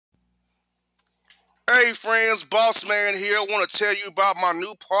Hey friends, Bossman here. I want to tell you about my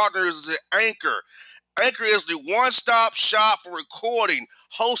new partners at Anchor. Anchor is the one-stop shop for recording,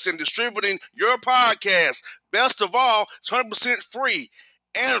 hosting, distributing your podcast. Best of all, it's 100% free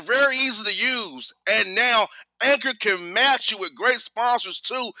and very easy to use. And now, Anchor can match you with great sponsors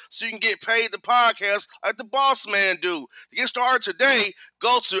too, so you can get paid the podcast like the Bossman do. To get started today,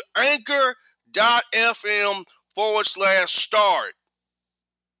 go to anchor.fm/start.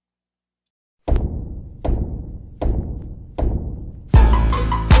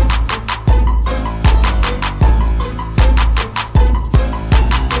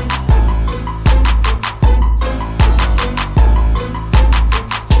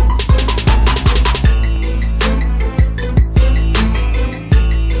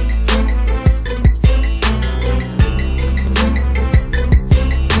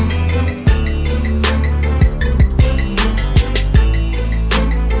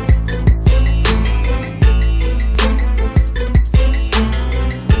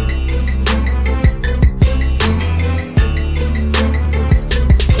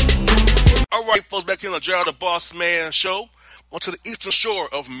 All right, folks, back here on the Gerald the Boss Man show. On to the eastern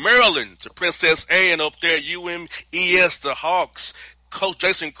shore of Maryland, to Princess Anne up there, UMES, the Hawks. Coach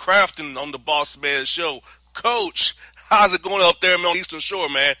Jason Crafton on the Boss Man show. Coach, how's it going up there on the eastern shore,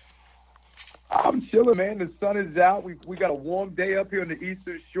 man? I'm chilling, man. The sun is out. We got a warm day up here on the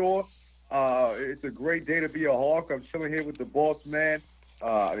eastern shore. It's a great day to be a Hawk. I'm chilling here with the Boss Man.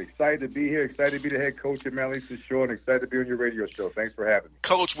 I'm excited to be here, excited to be the head coach at Maryland Eastern Shore, and excited to be on your radio show. Thanks for having me.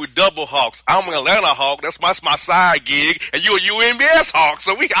 Coach, we're double Hawks. I'm an Atlanta Hawk. That's my side gig, and you're a UMBS Hawk,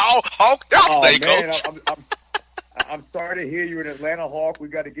 so we all hawked out today, man, Coach. I'm sorry to hear you're an Atlanta Hawk. We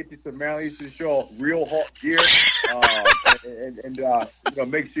got to get you some Maryland Eastern Shore real Hawk gear, and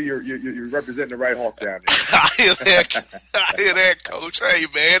make sure you're representing the right Hawk down there. I hear that, Coach. Hey,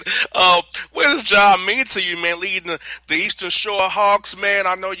 man, what does this job mean to you, man? Leading the Eastern Shore Hawks, man.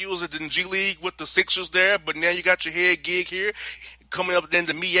 I know you was in G League with the Sixers there, but now you got your head gig here, coming up in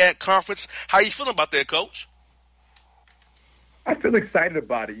the MEAC conference. How you feeling about that, Coach? I feel excited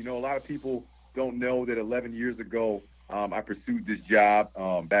about it. You know, a lot of people don't know that 11 years ago, I pursued this job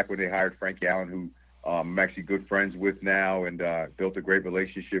back when they hired Frank Allen, who I'm actually good friends with now, and built a great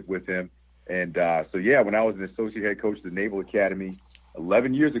relationship with him. And when I was an associate head coach at the Naval Academy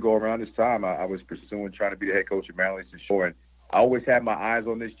 11 years ago around this time, I was pursuing trying to be the head coach at Maryland Eastern Shore. And I always had my eyes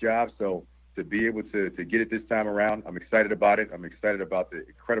on this job. So to be able to get it this time around, I'm excited about it. I'm excited about the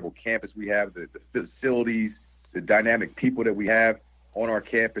incredible campus we have, the facilities, the dynamic people that we have on our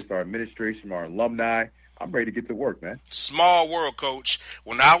campus, our administration, our alumni. I'm ready to get to work, man. Small world, Coach.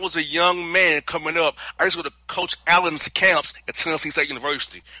 When I was a young man coming up, I used to go to Coach Allen's camps at Tennessee State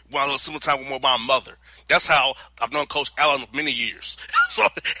University when I was similar time with my mother. That's how I've known Coach Allen for many years. So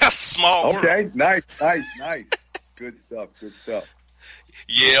that's small world. Okay, nice. Good stuff.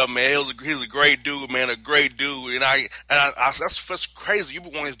 Yeah, man, he's a great dude, man, a great dude, and I that's crazy. You've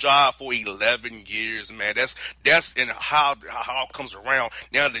been on his job for 11 years, man. That's and how it comes around.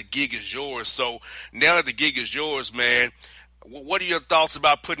 Now the gig is yours. So now that the gig is yours, man, what are your thoughts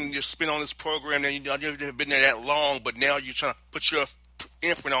about putting your spin on this program? Now you haven't been there that long, but now you're trying to put your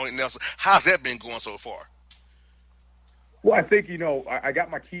imprint on it now. So how's that been going so far? Well, I think I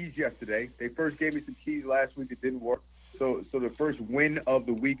got my keys yesterday. They first gave me some keys last week. It didn't work. So the first win of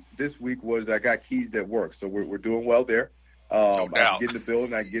the week this week was I got keys that work. So we're doing well there. No doubt. I can get in the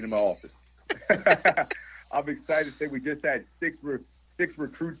building. I can get in my office. I'm excited to say we just had six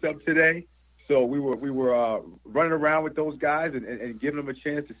recruits up today. So we were running around with those guys and giving them a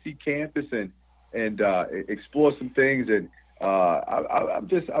chance to see campus and explore some things. And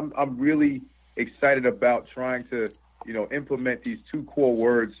I'm really excited about trying to implement these two core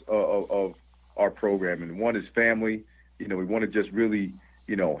words of our program. And one is family. We want to just really,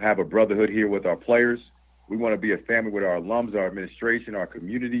 have a brotherhood here with our players. We want to be a family with our alums, our administration, our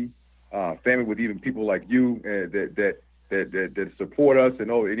community, family with even people like you that support us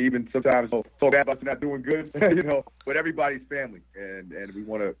and even sometimes talk bad about us not doing good, but everybody's family. And we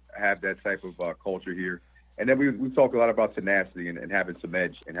want to have that type of culture here. And then we talk a lot about tenacity and having some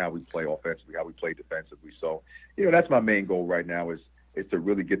edge in how we play offensively, how we play defensively. So, that's my main goal right now is to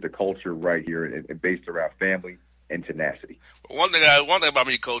really get the culture right here and based around family and tenacity. One thing about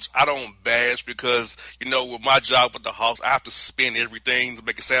me, Coach, I don't bash because, with my job with the Hawks, I have to spin everything to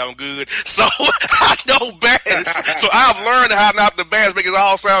make it sound good. So I don't bash. So I've learned how not to bash, make it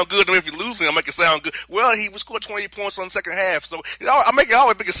all sound good. And if you're losing, I make it sound good. Well, he scored 20 points on the second half. So I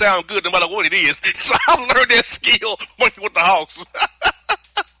always make it sound good no matter what it is. So I've learned that skill working with the Hawks.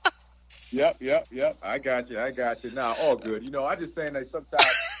 Yep. I got you. Nah, all good. I just saying that sometimes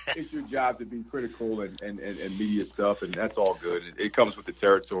it's your job to be critical and media stuff, and that's all good. It comes with the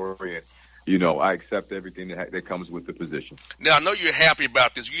territory, and I accept everything that comes with the position. Now, I know you're happy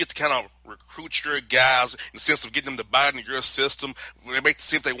about this. You get to kind of recruit your guys in the sense of getting them to buy into your system. Make to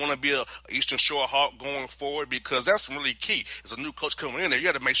see if they want to be a Eastern Shore Hawk going forward, because that's really key. As a new coach coming in there, you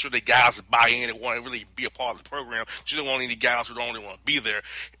got to make sure the guys buy in and want to really be a part of the program. You don't want any guys who don't really want to be there,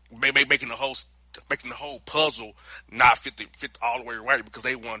 making the whole puzzle not fit all the way right because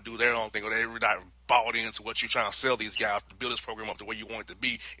they want to do their own thing, or they're not bought into what you're trying to sell these guys to build this program up the way you want it to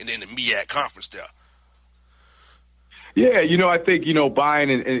be, and then the MEAC conference there. Yeah, I think, buying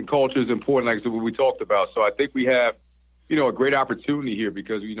and culture is important, like what we talked about. So I think we have, a great opportunity here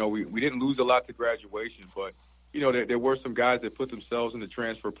because, we didn't lose a lot to graduation, but, there were some guys that put themselves in the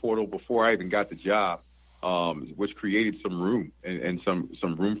transfer portal before I even got the job, which created some room and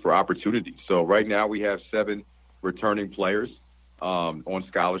some room for opportunity. So right now we have 7 returning players on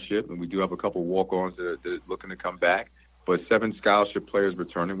scholarship, and we do have a couple walk-ons that are looking to come back, but 7 scholarship players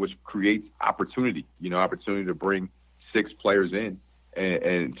returning, which creates opportunity, opportunity to bring 6 players in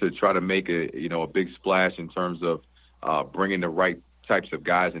and to try to make a big splash in terms of bringing the right types of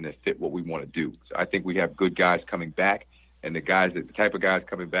guys in that fit what we want to do. So I think we have good guys coming back, and the type of guys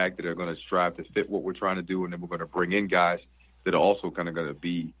coming back that are going to strive to fit what we're trying to do, and then we're going to bring in guys that are also kind of going to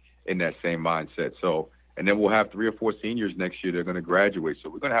be in that same mindset. So, and then we'll have 3 or 4 seniors next year that are going to graduate. So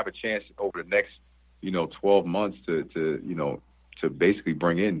we're going to have a chance over the next, 12 months to basically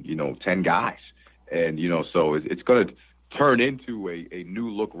bring in, 10 guys. And, so it's going to turn into a new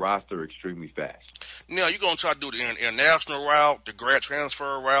look roster extremely fast. Now, you're going to try to do the international route, the grad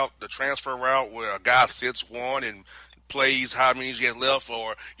transfer route, the transfer route where a guy sits one and plays how many he has left,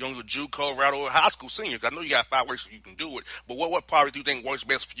 or you don't do the JUCO route or high school seniors. I know you got 5 ways you can do it, but what probably do you think works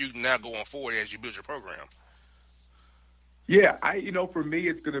best for you now going forward as you build your program? Yeah, for me,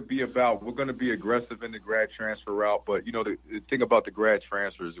 it's going to be about, we're going to be aggressive in the grad transfer route, but, the thing about the grad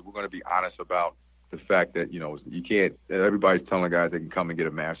transfers is we're going to be honest about the fact that, you can't, everybody's telling guys they can come and get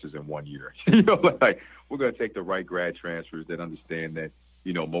a master's in 1 year. Like we're going to take the right grad transfers that understand that,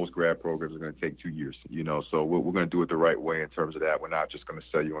 most grad programs are going to take 2 years, so we're going to do it the right way in terms of that. We're not just going to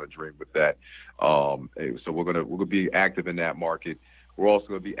sell you on a dream with that. So we're going to be active in that market. We're also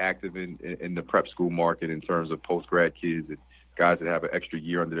going to be active in the prep school market in terms of post-grad kids and guys that have an extra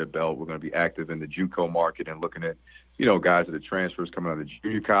year under their belt. We're going to be active in the JUCO market and looking at, guys that are transfers coming out of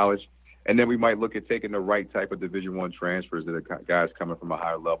junior college. And then we might look at taking the right type of Division I transfers that are guys coming from a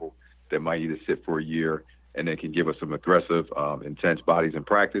higher level that might either sit for a year and then can give us some aggressive, intense bodies in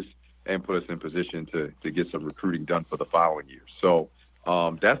practice and put us in position to get some recruiting done for the following year. So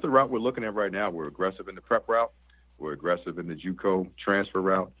that's the route we're looking at right now. We're aggressive in the prep route. We're aggressive in the JUCO transfer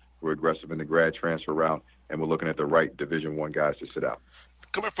route. We're aggressive in the grad transfer route. And we're looking at the right Division I guys to sit out.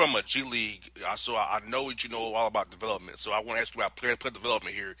 Coming from a G League, so I know that you know all about development. So I want to ask you about player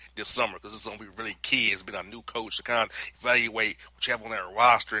development here this summer, because it's going to be really key. It's been a new coach to kind of evaluate what you have on that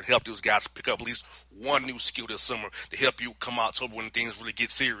roster and help those guys pick up at least one new skill this summer to help you come October when things really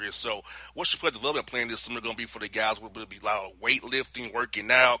get serious. So what's your player development plan this summer going to be for the guys? Will it be a lot of weightlifting,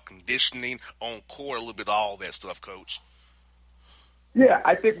 working out, conditioning, on court, a little bit of all that stuff, Coach? Yeah,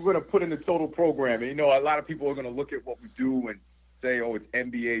 I think we're going to put in the total program. And, a lot of people are going to look at what we do and say, oh, it's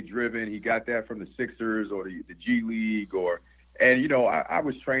NBA driven. He got that from the Sixers or the G League I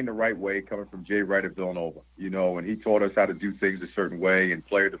was trained the right way coming from Jay Wright of Villanova, and he taught us how to do things a certain way, and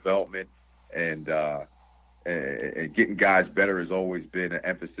player development and getting guys better has always been an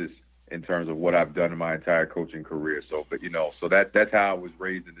emphasis in terms of what I've done in my entire coaching career. So, so that's how I was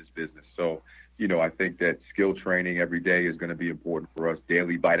raised in this business. So, I think that skill training every day is going to be important for us.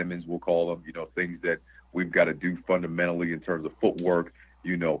 Daily vitamins, we'll call them, things that we've got to do fundamentally in terms of footwork,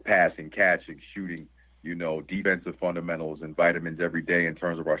 passing, catching, shooting, defensive fundamentals and vitamins every day in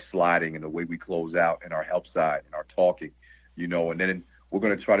terms of our sliding and the way we close out and our help side and our talking, and then we're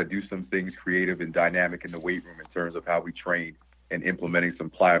going to try to do some things creative and dynamic in the weight room in terms of how we train and implementing some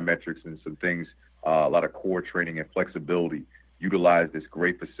plyometrics and some things, a lot of core training and flexibility. Utilize this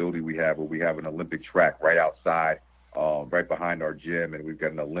great facility we have where we have an Olympic track right outside, right behind our gym, and we've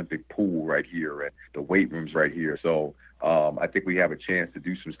got an Olympic pool right here and the weight rooms right here. So I think we have a chance to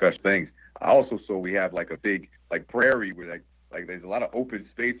do some special things. I also saw we have like a big prairie where like there's a lot of open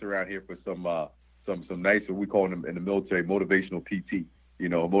space around here for some nice, what we call them in the military, motivational PT,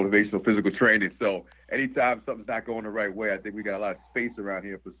 motivational physical training. So anytime something's not going the right way, I think we got a lot of space around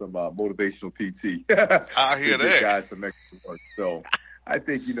here for some motivational PT. I hear that. Guys some extra work. So I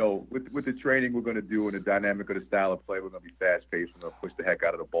think, with the training we're going to do and the dynamic of the style of play, we're going to be fast-paced. We're going to push the heck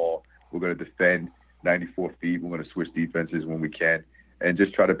out of the ball. We're going to defend 94 feet. We're going to switch defenses when we can. and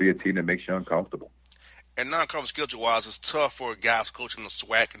just try to be a team that makes you uncomfortable. And non-conference schedule-wise, it's tough for guys coaching the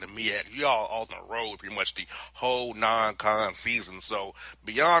SWAC and the MEAC. You all on the road pretty much the whole non-con season. So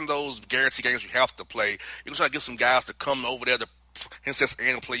beyond those guaranteed games you have to play, you can try to get some guys to come over there to Princess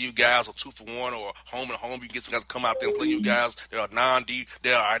Anne and play you guys, or 2-for-1, or home and home. You can get some guys to come out there and play you guys. There are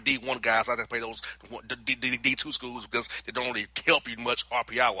there are D1 guys out there to play those D2 schools because they don't really help you much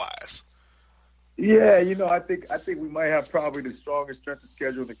RPI-wise. Yeah, I think we might have probably the strongest strength of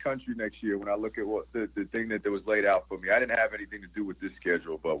schedule in the country next year when I look at what the thing that was laid out for me. I didn't have anything to do with this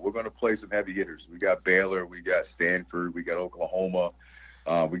schedule, but we're going to play some heavy hitters. We got Baylor, we got Stanford, we got Oklahoma,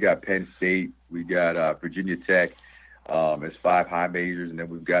 we got Penn State, we got Virginia Tech. It's 5 high majors, and then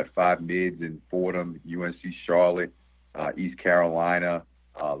we've got 5 mids in Fordham, UNC Charlotte, East Carolina,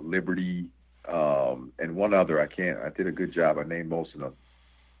 Liberty, and one other. I did a good job. I named most of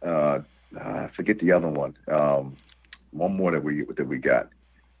them. I forget the other one. One more that we got.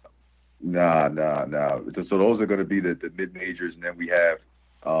 Nah. So those are going to be the mid majors, and then we have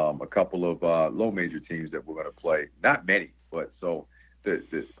a couple of low major teams that we're going to play. Not many, but so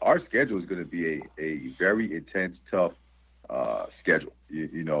our schedule is going to be a very intense, tough schedule.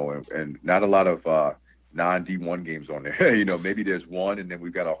 And not a lot of non-D1 games on there. Maybe there's one, and then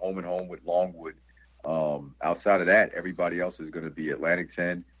we've got a home and home with Longwood. Outside of that, everybody else is going to be Atlantic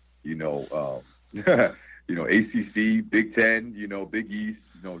 10. ACC, Big Ten, Big East,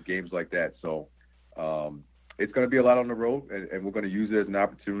 games like that. So it's going to be a lot on the road, and we're going to use it as an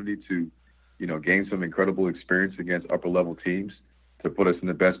opportunity to, gain some incredible experience against upper-level teams to put us in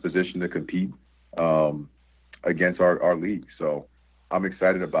the best position to compete against our league. So I'm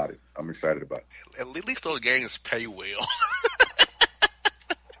excited about it. At least those games pay well.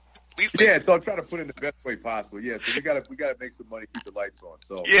 Yeah, so I'm trying to put it in the best way possible. Yeah, so we gotta make some money, keep the lights on.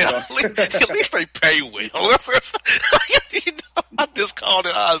 So yeah, at least they pay well. I just called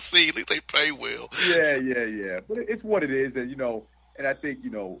it how I see. At least they pay well. Yeah. But it's what it is, and and I think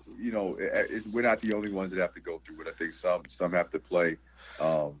we're not the only ones that have to go through it. I think some have to play.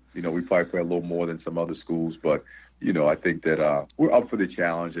 We probably play a little more than some other schools, but I think that we're up for the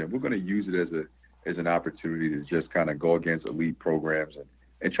challenge, and we're going to use it as an opportunity to just kind of go against elite programs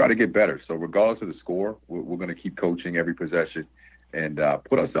and try to get better. So regardless of the score, we're going to keep coaching every possession and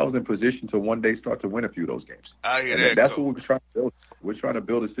put ourselves in position to one day start to win a few of those games. I hear that. That's what we're trying to build. We're trying to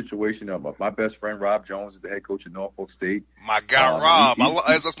build a situation of my best friend Rob Jones is the head coach at Norfolk State. My guy Rob,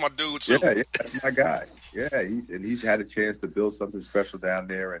 that's my dude too. Yeah, that's my guy. Yeah, he's had a chance to build something special down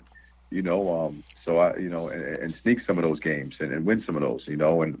there, and so I and sneak some of those games and win some of those. And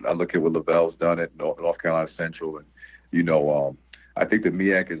I look at what Lavelle's done at North Carolina Central, and I think the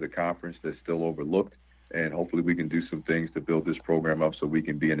MEAC is a conference that's still overlooked, and hopefully we can do some things to build this program up so we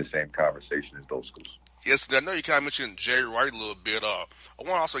can be in the same conversation as those schools. Yes, I know you kind of mentioned Jerry Wright a little bit. I want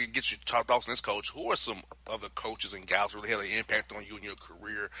to also get your thoughts on this coach. Who are some other coaches and guys who really had an impact on you in your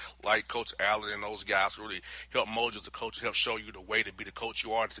career, like Coach Allen and those guys who really help mold you as a coach and help show you the way to be the coach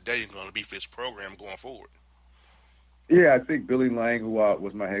you are today and going to be for this program going forward? Yeah, I think Billy Lang, who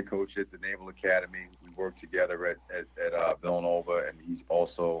was my head coach at the Naval Academy, we worked together at Villanova, and he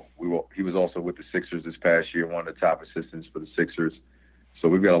was also with the Sixers this past year, one of the top assistants for the Sixers. So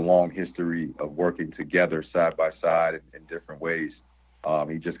we've got a long history of working together side by side in different ways.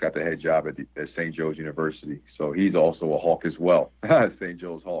 He just got the head job at St. Joe's University, so he's also a Hawk as well, St.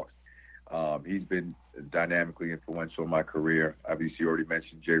 Joe's Hawks. He's been dynamically influential in my career. Obviously, you already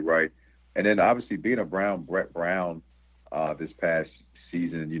mentioned Jay Wright. And then obviously being a Brett Brown, this past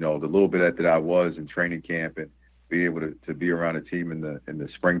season, the little bit that I was in training camp and being able to be around a team in the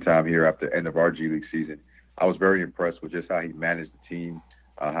springtime here after the end of our G League season, I was very impressed with just how he managed the team,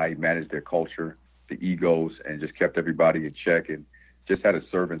 how he managed their culture, the egos, and just kept everybody in check and just had a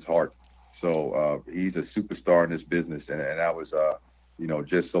servant's heart. So he's a superstar in this business, and I was,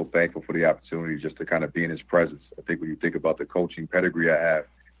 just so thankful for the opportunity just to kind of be in his presence. I think when you think about the coaching pedigree I have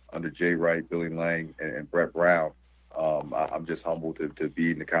under Jay Wright, Billy Lang, and Brett Brown, I'm just humbled to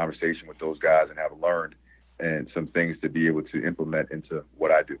be in the conversation with those guys and have learned and some things to be able to implement into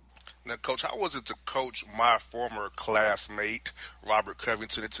what I do. Now, Coach, how was it to coach my former classmate, Robert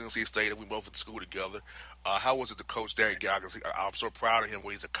Covington at Tennessee State, and we both went to school together? How was it to coach that guy? I'm so proud of him,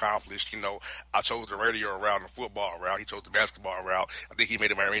 what he's accomplished. I chose the radio route and the football route. He chose the basketball route. I think he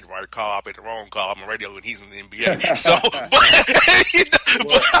made the right call. I made the wrong call. I'm a radio, and he's in the NBA. So,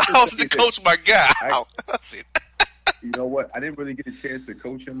 but how was it to coach my guy? You know what? I didn't really get a chance to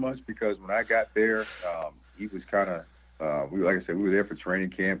coach him much because when I got there, he was kind of, like I said, we were there for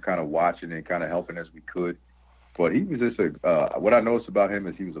training camp, kind of watching and kind of helping as we could. But he was just what I noticed about him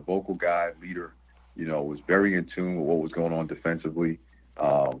is he was a vocal guy, leader, was very in tune with what was going on defensively.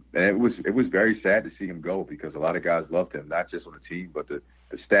 And it was very sad to see him go because a lot of guys loved him, not just on the team, but the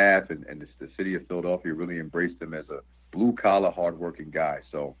staff and the city of Philadelphia really embraced him as a blue-collar, hardworking guy.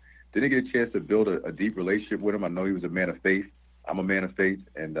 So didn't get a chance to build a deep relationship with him. I know he was a man of faith. I'm a man of faith,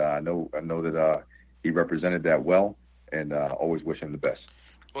 and I know that he represented that well, and always wish him the best.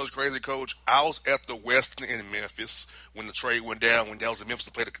 Well, it's crazy, Coach. I was at the Westin in Memphis when the trade went down, when that was in Memphis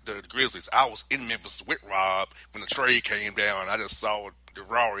to play the Grizzlies. I was in Memphis with Rob when the trade came down. I just saw the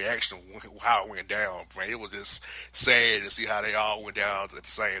raw reaction, how it went down. Man, it was just sad to see how they all went down at the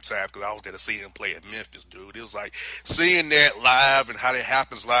same time because I was there to see him play at Memphis, dude. It was like seeing that live and how that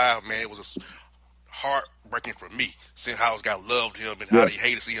happens live, man, it was just heartbreaking for me, seeing how his guy loved him and how they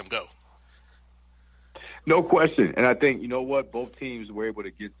hated to see him go. No question. And I think, you know what, both teams were able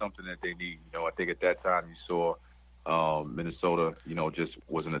to get something that they need. You know, I think at that time you saw Minnesota, you know, just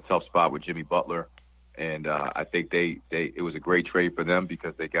was in a tough spot with Jimmy Butler. And I think it was a great trade for them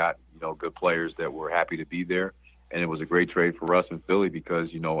because they got, you know, good players that were happy to be there. And it was a great trade for us in Philly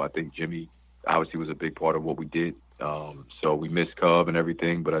because, you know, I think Jimmy obviously was a big part of what we did. So we missed Cub and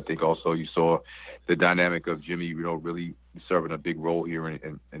everything, but I think also you saw the dynamic of Jimmy, you know, really serving a big role here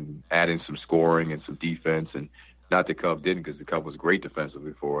and adding some scoring and some defense. And not that Cub didn't, because the Cub was great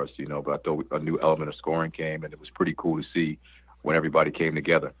defensively for us, you know, but I thought a new element of scoring came, and it was pretty cool to see when everybody came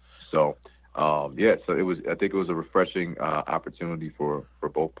together. So, so I think it was a refreshing opportunity for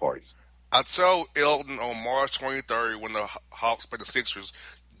both parties. I told Elton on March 23rd when the Hawks played the Sixers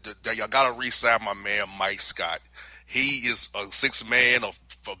that y'all got to re-sign my man Mike Scott. He is a sixth man of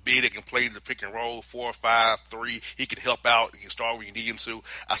a big that can play the pick and roll, 4-5-3. He can help out. He can start when you need him to.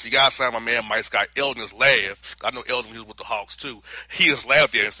 I said, you got to sign my man Mike Scott. Elton has laughed. I know Elton was with the Hawks too. He has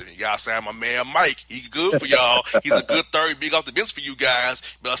laughed there and said, you got to sign my man Mike. He's good for y'all. He's a good third big off the bench for you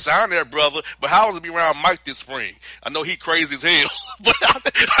guys. But sign there, brother. But how was it be around Mike this spring? I know he crazy as hell, but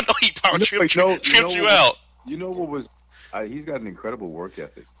I know he probably tripped you out. You know what was he's got an incredible work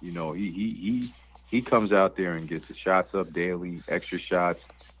ethic. You know, he comes out there and gets the shots up daily, extra shots.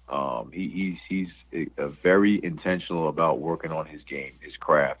 He's very intentional about working on his game, his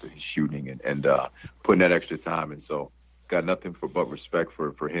craft, and his shooting, and putting that extra time. And so, got nothing but respect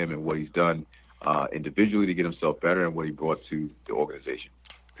for him and what he's done individually to get himself better and what he brought to the organization.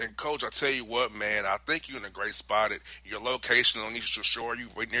 And, Coach, I tell you what, man, I think you're in a great spot. At your location on Eastern Shore, you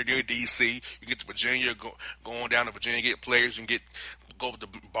right near D.C. You get to Virginia, going down to Virginia, get players, and go to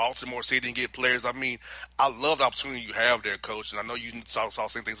Baltimore City and get players. I mean, I love the opportunity you have there, Coach. And I know you saw the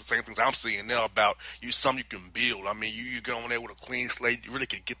same things I'm seeing now about something you can build. I mean, you go in there with a clean slate. You really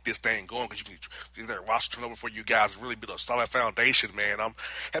can get this thing going because you can get that roster turnover for you guys and really build a solid foundation, man. I'm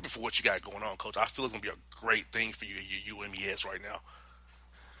happy for what you got going on, Coach. I feel it's going to be a great thing for you UMES right now.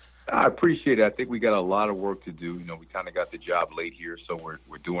 I appreciate it. I think we got a lot of work to do. You know, we kind of got the job late here, so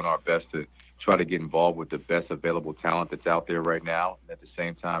we're doing our best to try to get involved with the best available talent that's out there right now, and at the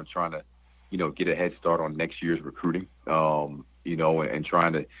same time trying to, you know, get a head start on next year's recruiting, you know, and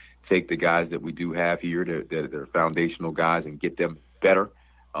trying to take the guys that we do have here that are foundational guys and get them better.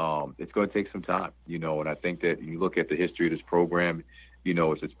 It's going to take some time, you know, and I think that you look at the history of this program, you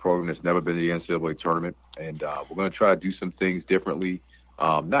know, it's a program that's never been to the NCAA tournament, and we're going to try to do some things differently.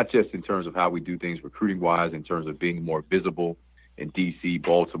 Not just in terms of how we do things recruiting-wise, in terms of being more visible in D.C.,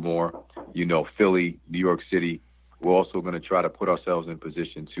 Baltimore, you know, Philly, New York City. We're also going to try to put ourselves in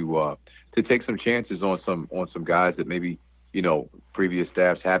position to take some chances on some guys that maybe, you know, previous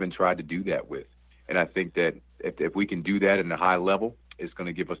staffs haven't tried to do that with. And I think that if we can do that in the high level, it's going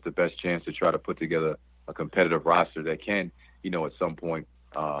to give us the best chance to try to put together a competitive roster that can, you know, at some point,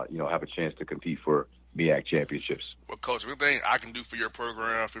 you know, have a chance to compete for MEAC championships. Well, Coach, everything I can do for your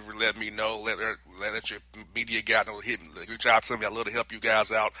program, if you let me know, let your media guy know, reach out to me. I love to help you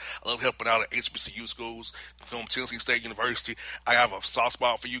guys out. I love helping out at HBCU schools from Tennessee State University. I have a soft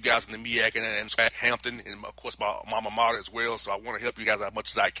spot for you guys in the MEAC and Hampton, and of course my alma mater as well. So I want to help you guys as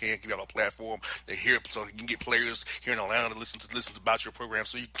much as I can. Give you a platform to hear, so you can get players here in Atlanta to listen about your program.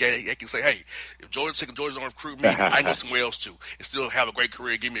 So they can say, hey, if Georgia's don't recruit me, I can go somewhere else too, and still have a great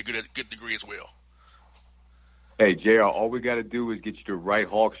career. Give me a good degree as well. Hey, JR, all we got to do is get you the right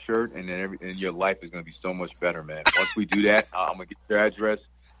Hawk shirt, and then your life is going to be so much better, man. Once we do that, I'm going to get your address.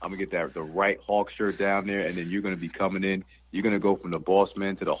 I'm going to get the right Hawk shirt down there, and then you're going to be coming in. You're going to go from the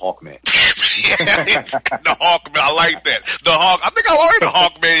Bossman to the Hawkman. The Hawkman, I like that. The Hawk. I think I'm already the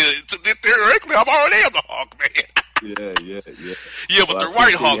Hawkman. Theoretically, I'm already the Hawkman. Yeah. Yeah, but the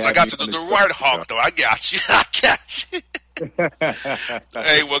right Hawks. I got you. The right Hawks, though. I got you.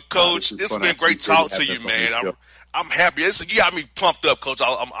 Hey, well, Coach, it's been great talking to you, man. I'm happy. You got me pumped up, Coach.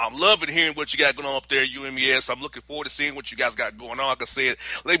 I'm loving hearing what you got going on up there at UMES. I'm looking forward to seeing what you guys got going on. Like I said,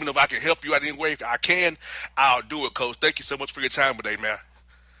 let me know if I can help you out any way. If I can, I'll do it, Coach. Thank you so much for your time today, man.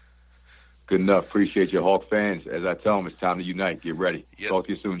 Good enough. Appreciate you, Hawk fans. As I tell them, it's time to unite. Get ready. Yep. Talk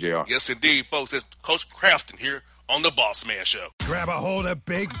to you soon, JR. Yes, indeed, folks. It's Coach Crafton here on the Bossman Show. Grab a hold of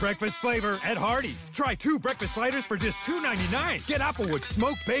big breakfast flavor at Hardee's. Try 2 breakfast sliders for just $2.99. Get Applewood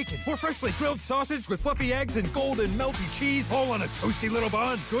smoked bacon or freshly grilled sausage with fluffy eggs and golden melty cheese, all on a toasty little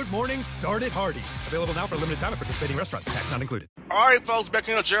bun. Good morning, start at Hardee's. Available now for a limited time at participating restaurants. Tax not included. All right, folks, back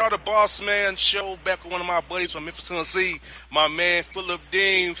in the JR the Bossman Show. Back with one of my buddies from Memphis, Tennessee, my man Philip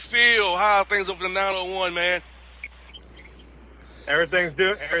Dean. Phil, how are things over the 901, man?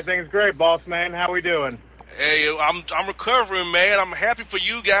 Everything's great, boss man. How we doing? Hey, I'm recovering, man. I'm happy for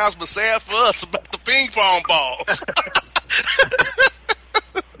you guys, but sad for us about the ping pong balls.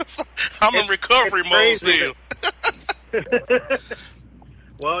 I'm in recovery mode still.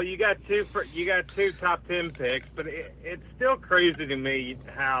 Well, you got two top 10 picks, but it's still crazy to me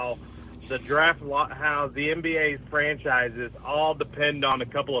how the NBA franchises all depend on a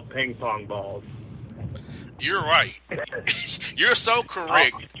couple of ping pong balls. You're right. You're so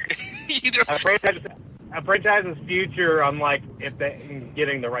correct. A franchise's future on if they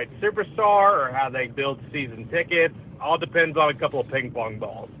getting the right superstar or how they build season tickets all depends on a couple of ping pong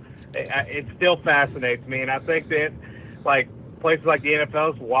balls. It still fascinates me, and I think that places like the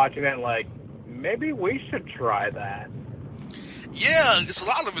NFL is watching it maybe we should try that. Yeah, it's a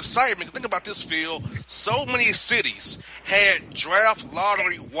lot of excitement. Think about this, Phil. So many cities had draft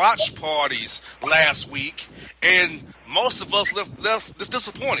lottery watch parties last week, and most of us left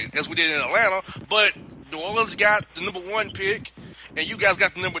disappointed, as we did in Atlanta. But New Orleans got the number 1 pick, and you guys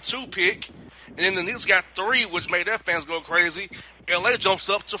got the number 2 pick, and then the Knicks got 3, which made their fans go crazy. LA jumps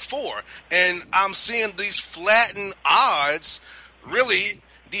up to 4, and I'm seeing these flattened odds really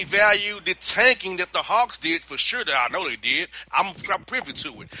devalue the tanking that the Hawks did for sure. That I know they did. I'm privy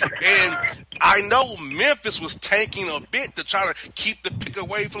to it, and I know Memphis was tanking a bit to try to keep the pick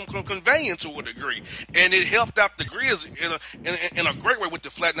away from conveying to a degree, and it helped out the Grizz in a great way with the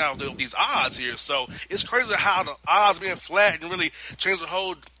flattening out of these odds here. So it's crazy how the odds being flattened really changed the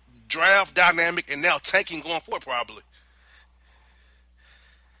whole draft dynamic, and now tanking going forward probably.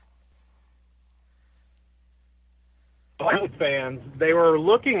 Fans, they were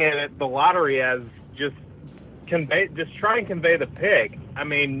looking at it, the lottery, as just try and convey the pick. I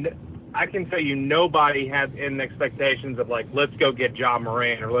mean, I can tell you nobody had in expectations of let's go get Ja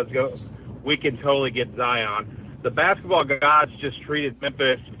Morant or we can totally get Zion. The basketball gods just treated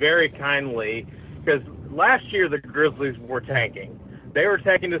Memphis very kindly because last year the Grizzlies were tanking. They were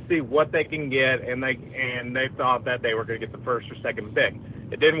tanking to see what they can get, and they thought that they were going to get the first or second pick.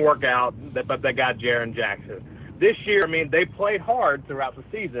 It didn't work out, but they got Jaren Jackson. This year, they played hard throughout the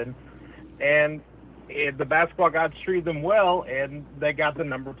season, and the basketball gods treated them well, and they got the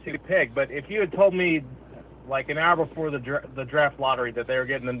number 2 pick. But if you had told me, an hour before the draft lottery that they were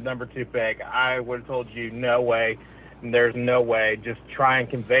getting the number 2 pick, I would have told you, no way, there's no way. Just try and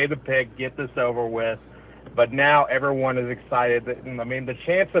convey the pick, get this over with. But now everyone is excited. The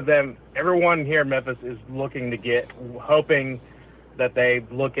chance of them, everyone here in Memphis is hoping that they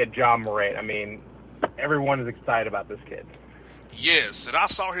look at Ja Morant. Everyone is excited about this kid. Yes, and I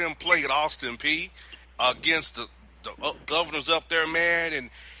saw him play at Austin P against the Governors up there, man, and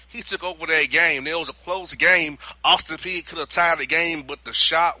he took over that game. It was a close game. Austin P could have tied the game, but the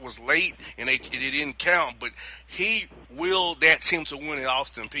shot was late, and it didn't count. But he willed that team to win at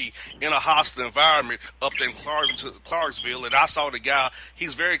Austin P in a hostile environment up there in Clarksville. And I saw the guy.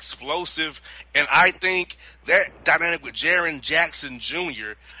 He's very explosive, and I think that dynamic with Jaren Jackson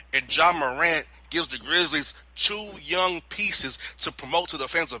Jr. and Ja Morant gives the Grizzlies 2 young pieces to promote to the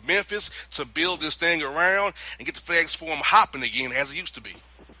fans of Memphis to build this thing around and get the flags for them hopping again as it used to be.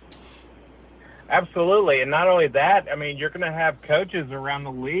 Absolutely, and not only that, you're going to have coaches around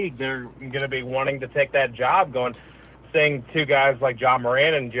the league that are going to be wanting to take that job, seeing 2 guys like Ja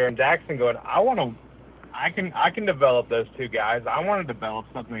Morant and Jaren Jackson going, I can develop those 2 guys. I want to develop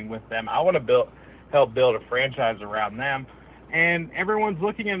something with them. I want to help build a franchise around them. And everyone's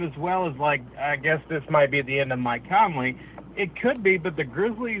looking at it as well as I guess this might be the end of Mike Conley. It could be, but the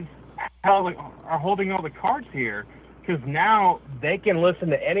Grizzlies are holding all the cards here because now they can listen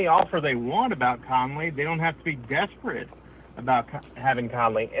to any offer they want about Conley. They don't have to be desperate about having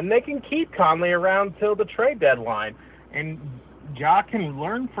Conley. And they can keep Conley around till the trade deadline. And Ja can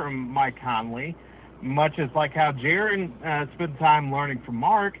learn from Mike Conley, much as how Jaren spent time learning from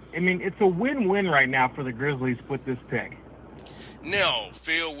Mark. It's a win-win right now for the Grizzlies with this pick. Now,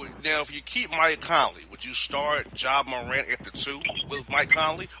 Phil, now if you keep Mike Conley, would you start Ja Morant at the 2 with Mike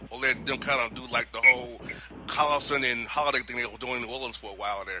Conley, or let them kind of do like the whole Collison and Holiday thing they were doing in New Orleans for a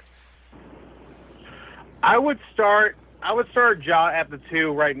while there? I would start Ja at the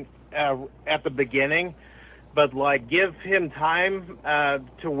 2 right at the beginning, but like give him time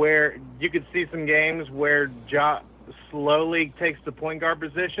to where you could see some games where Ja slowly takes the point guard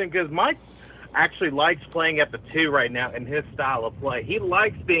position, because Mike actually likes playing at the 2 right now in his style of play. He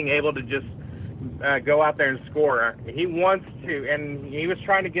likes being able to just go out there and score. He wants to, and he was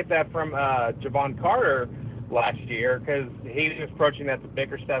trying to get that from Javon Carter last year, because he was approaching that the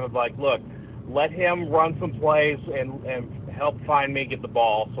bigger step of like, look, let him run some plays and help find me, get the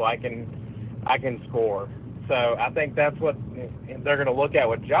ball so I can score. So I think that's what they're going to look at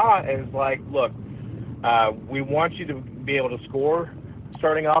with Ja is like, look, we want you to be able to score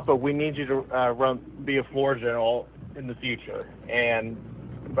starting off, but we need you to be a floor general in the future.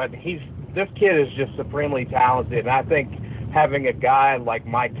 But this kid is just supremely talented, and I think having a guy like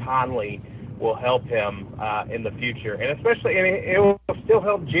Mike Conley will help him in the future, and especially, and it will still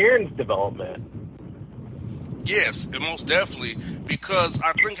help Jaren's development. Yes, and most definitely, because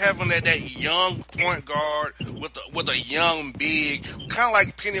I think having that young point guard with a young big, kind of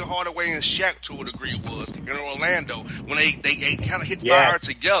like Penny Hardaway and Shaq to a degree was in Orlando, when they kind of hit fire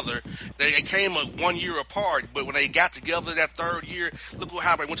together. They came 1 year apart, but when they got together that third year, look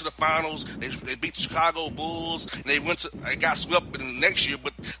how they went to the finals. They beat the Chicago Bulls, and they got swept in the next year,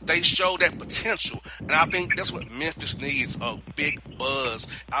 but they showed that potential, and I think that's what Memphis needs, a big buzz.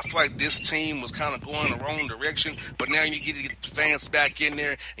 I feel like this team was kind of going the wrong direction, but now you get to get the fans back in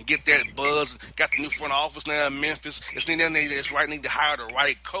there and get that buzz. Got the new front office now in Memphis. They need to hire the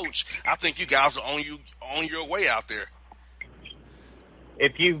right coach. I think you guys are on your way out there.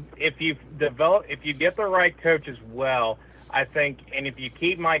 If you get the right coach as well, I think, and if you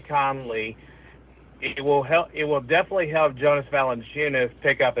keep Mike Conley, it will help. It will definitely help Jonas Valanciunas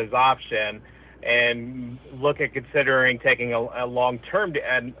pick up his option and look at considering taking a long-term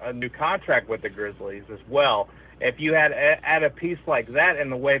a new contract with the Grizzlies as well. If you had add a piece like that in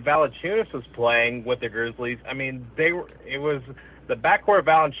the way Valanciunas was playing with the Grizzlies, I mean, it was the backcourt of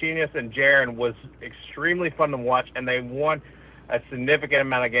Valanciunas and Jaren was extremely fun to watch, and they won a significant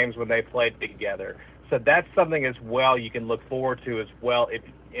amount of games when they played together. So that's something as well you can look forward to as well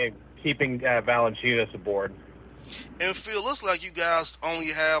if keeping Valanciunas aboard. And Phil, it looks like you guys only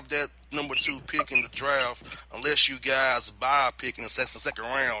have that number 2 pick in the draft unless you guys buy a pick in the second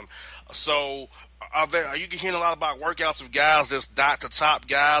round. So are you hearing a lot about workouts of guys that's dot to top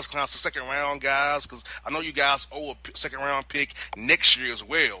guys, kind of second round guys? Because I know you guys owe a second round pick next year as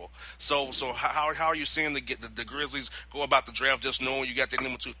well. So how are you seeing the Grizzlies go about the draft, just knowing you got that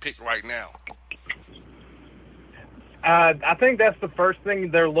number 2 pick right now? I think that's the first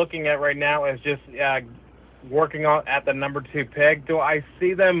thing they're looking at right now is just working on at the number 2 pick. Do I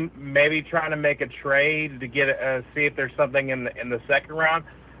see them maybe trying to make a trade to get see if there's something in the second round?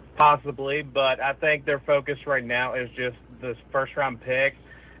 Possibly, but I think their focus right now is just this first round pick,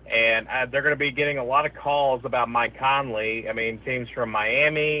 and they're going to be getting a lot of calls about Mike Conley. I mean, teams from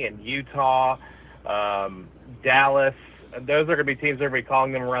Miami and Utah, Dallas. Those are going to be teams that are going to be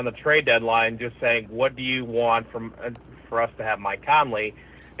calling them around the trade deadline, just saying, "What do you want for us to have Mike Conley?"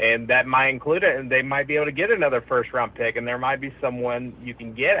 And that might include it, and they might be able to get another first-round pick, and there might be someone you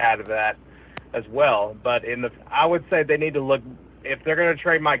can get out of that as well. But I would say they need to look, if they're going to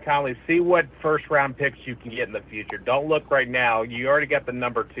trade Mike Conley, see what first-round picks you can get in the future. Don't look right now. You already got the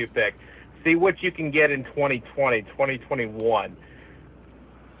number 2 pick. See what you can get in 2020, 2021.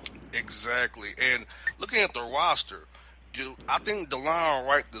 Exactly. And looking at the roster, I think DeLon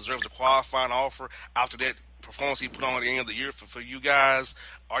Wright deserves a qualifying offer after that performance he put on at the end of the year for you guys.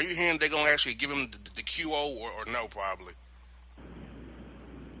 Are you hearing they're going to actually give him the QO or no, probably?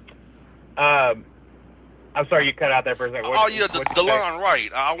 I'm sorry, you cut out there for a second. DeLon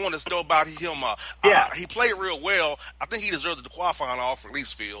Wright. I want to know about him. He played real well. I think he deserves the qualifying offer, at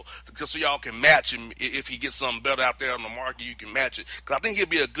least, Phil, so y'all can match him. If he gets something better out there on the market, you can match it. Because I think he'll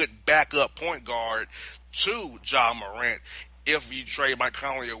be a good backup point guard to Ja Morant if you trade Mike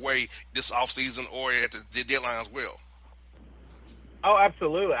Conley away this offseason or at the deadline as well. Oh,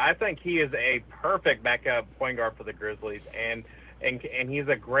 absolutely. I think he is a perfect backup point guard for the Grizzlies, and he's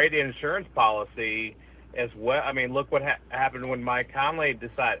a great insurance policy as well. I mean, look what happened when Mike Conley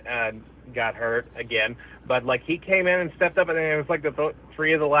got hurt again. But like he came in and stepped up, and it was like the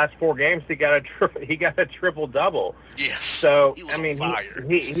 3 of the last 4 games he got a triple double. Yes. So he was on fire.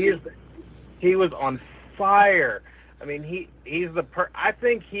 He was on fire. I mean, I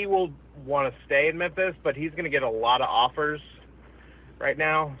think he will want to stay in Memphis, but he's going to get a lot of offers right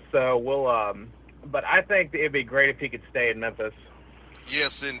now. So but I think it'd be great if he could stay in Memphis.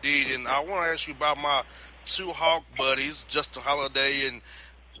 Yes, indeed. And I want to ask you about my two Hawk buddies, Justin Holiday and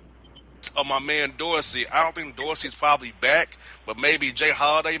my man Dorsey. I don't think Dorsey's probably back, but maybe Jay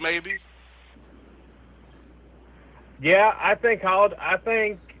Holiday, maybe. Yeah, I think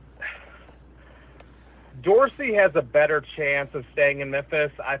Dorsey has a better chance of staying in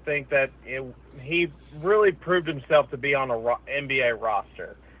Memphis. I think that he really proved himself to be on a NBA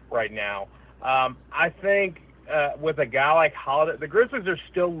roster right now. I think with a guy like Holiday, the Grizzlies are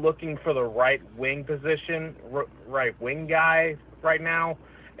still looking for the right wing position, right wing guy right now.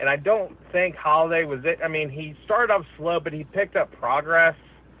 And I don't think Holiday was it. I mean, he started off slow, but he picked up progress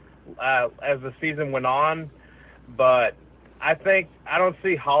as the season went on. But I don't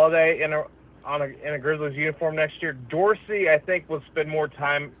see Holiday in a Grizzlies uniform next year. Dorsey, I think, will spend more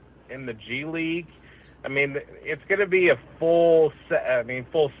time in the G League. I mean, it's going to be a full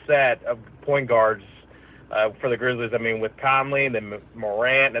set of point guards for the Grizzlies. I mean, with Conley and then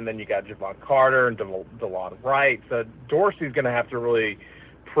Morant, and then you got Javon Carter and DeLon Wright. So Dorsey's going to have to really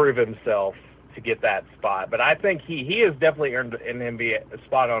prove himself to get that spot. But I think he has definitely earned a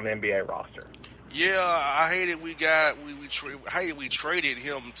spot on an NBA roster. Yeah, I hated we traded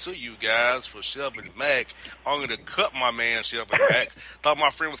him to you guys for Shelvin Mack, only to cut my man Shelvin Mack. Thought my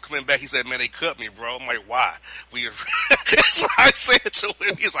friend was coming back. He said, "Man, they cut me, bro." I'm like, "Why?" So I said to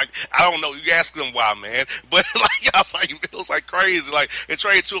him, he's like, "I don't know." You ask him why, man. But I was like, it was like crazy. Like they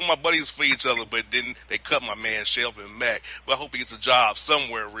traded two of my buddies for each other, but then they cut my man Shelvin Mack. But I hope he gets a job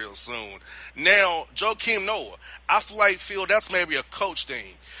somewhere real soon. Now, Joakim Noah, I feel that's maybe a coach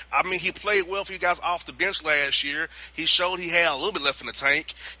thing. I mean, he played well for you guys off the bench last year. He showed he had a little bit left in the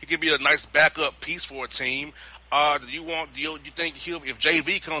tank. He could be a nice backup piece for a team. Do you think if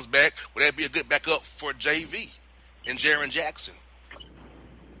JV comes back, would that be a good backup for JV and Jaren Jackson?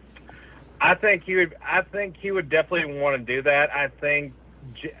 I think he would definitely want to do that. I think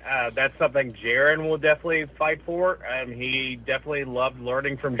that's something Jaren will definitely fight for. He definitely loved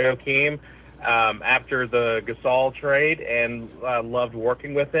learning from Joakim after the Gasol trade and loved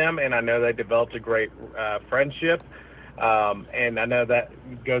working with him. And I know they developed a great friendship. And I know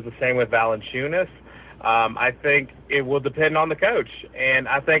that goes the same with Valanciunas. I think it will depend on the coach. And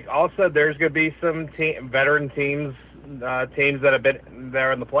I think also there's going to be some veteran teams that have been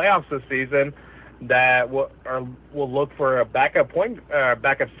there in the playoffs this season that will look for a backup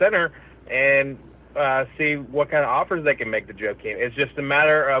center and see what kind of offers they can make to Joakim. It's just a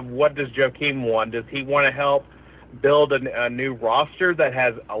matter of what does Joakim want. Does he want to help build a new roster that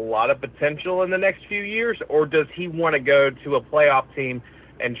has a lot of potential in the next few years, or does he want to go to a playoff team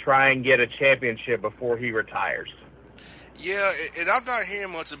and try and get a championship before he retires? Yeah, and I'm not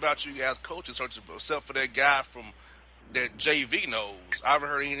hearing much about you guys coaching search except for that guy that JV knows. I haven't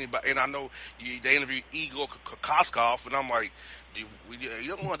heard anybody, and I know they interviewed Igor Kokoskov, and I'm like, you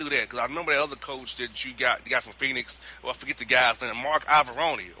don't want to do that, because I remember that other coach that you got, the guy from Phoenix, well, I forget the guy's name, Mark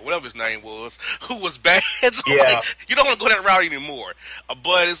Ivaroni, or whatever his name was, who was bad. So yeah. Like, you don't want to go that route anymore.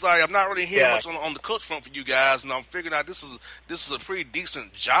 But it's like, I'm not really hearing much on the coach front for you guys, and I'm figuring out this is a pretty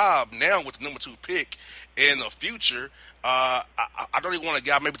decent job now with the number 2 pick in the future. I don't even want a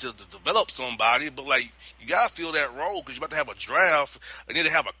guy maybe to develop somebody, but like you gotta fill that role because you're about to have a draft. I need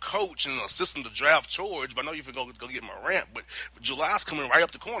to have a coach and a system to draft towards. But I know you can go get Morant, but July's coming right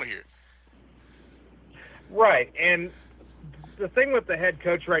up the corner here. Right, and the thing with the head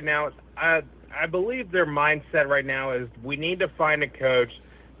coach right now is I believe their mindset right now is we need to find a coach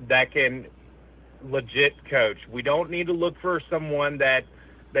that can legit coach. We don't need to look for someone that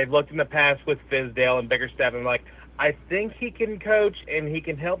they've looked in the past with Fizdale and Bickerstaff and like, I think he can coach and he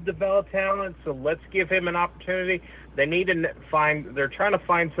can help develop talent, so let's give him an opportunity. They're trying to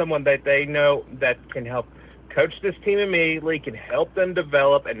find someone that they know that can help coach this team immediately, can help them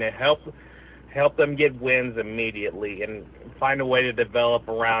develop and help them get wins immediately and find a way to develop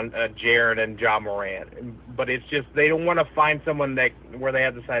around Jaren and Ja Morant. But it's just they don't want to find someone where they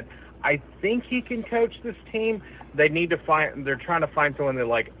have to decide, I think he can coach this team. They're trying to find someone that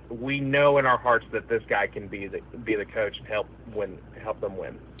like we know in our hearts that this guy can be the coach and help them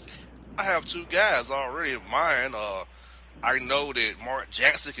win. I have 2 guys already in mind. I know that Mark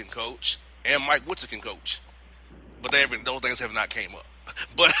Jackson can coach and Mike Woodson can coach, but those things have not came up.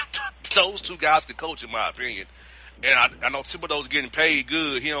 But those 2 guys can coach, in my opinion. And I know Thibodeau's getting paid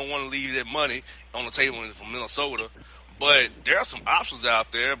good. He don't want to leave that money on the table from Minnesota. But there are some options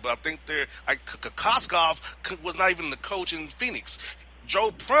out there. But I think they're like Kokoskov was not even the coach in Phoenix.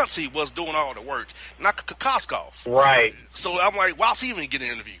 Joe Prunty was doing all the work, not Koskov. Right. So I'm like, why is he even getting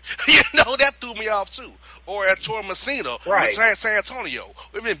an interview? That threw me off too. Or at Troy Messina with San Antonio,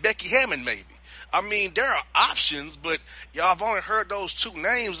 or even Becky Hammond maybe. I mean, there are options, but y'all have only heard those two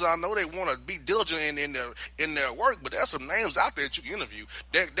names. I know they want to be diligent in their work, but there's some names out there that you can interview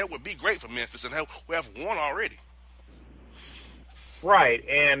that would be great for Memphis, and we have one already. Right,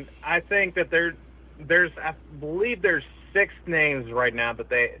 and I think that I believe there's 6 names right now that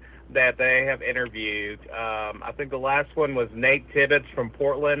they have interviewed. I think the last one was Nate Tibbetts from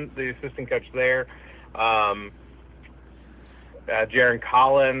Portland, the assistant coach there. Jaron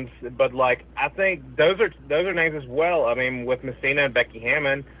Collins, but I think those are names as well. I mean, with Messina and Becky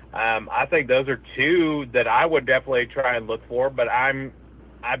Hammond, I think those are 2 that I would definitely try and look for. But I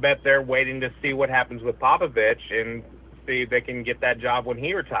bet they're waiting to see what happens with Popovich and see if they can get that job when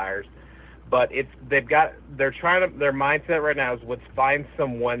he retires. But their mindset right now is let's find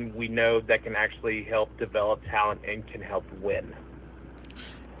someone we know that can actually help develop talent and can help win.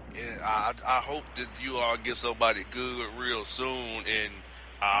 Yeah, I hope that you all get somebody good real soon, and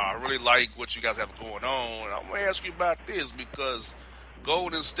I really like what you guys have going on. And I'm going to ask you about this because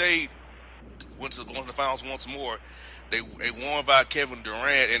Golden State went to the finals once more. They won without Kevin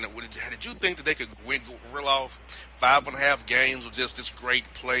Durant, and did you think that they could reel off 5.5 games of just this great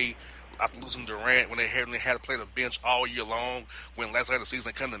play after losing Durant when they had to play the bench all year long? When last night of the season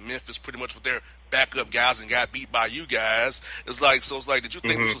they come to Memphis pretty much with their backup guys and got beat by you guys. It's like, did you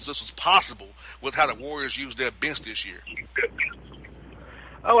think this was possible with how the Warriors used their bench this year?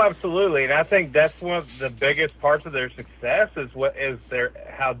 Oh, absolutely, and I think that's one of the biggest parts of their success is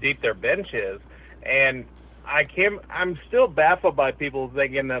how deep their bench is. And I'm still baffled by people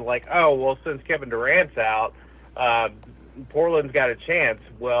thinking that since Kevin Durant's out, Portland's got a chance.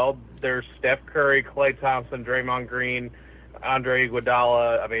 Well, there's Steph Curry, Klay Thompson, Draymond Green, Andre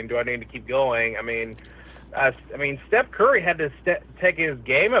Iguodala. I mean, do I need to keep going? I mean, Steph Curry had to take his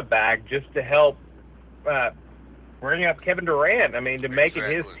game back just to help bring up Kevin Durant. I mean, to make it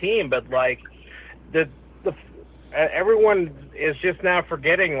his team. But everyone is just now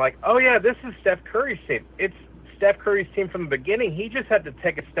forgetting. Oh yeah, this is Steph Curry's team. It's Steph Curry's team from the beginning. He just had to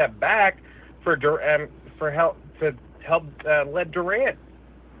take a step back for help to help let Durant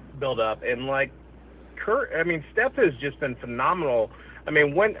build up. And Steph has just been phenomenal. I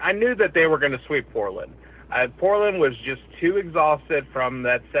mean, when I knew that they were going to sweep Portland, Portland was just too exhausted from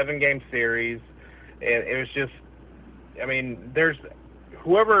that 7-game series, and it was just, there's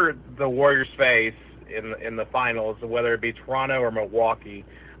whoever the Warriors face in the finals, whether it be Toronto or Milwaukee.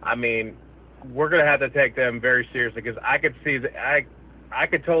 I mean, we're going to have to take them very seriously because I could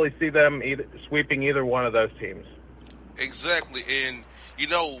totally see them sweeping either one of those teams. Exactly, and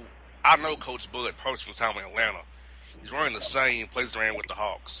I know Coach Bud personally from time in Atlanta. He's running the same plays around with the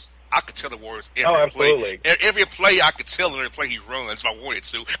Hawks. I could tell the Warriors every play. Every play I could tell every play he runs if I wanted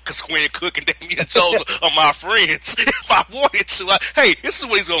to, because Quinn Cook and Damian Jones are my friends. If I wanted to, hey, this is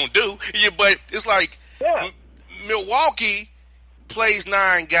what he's going to do. Yeah, but it's Milwaukee plays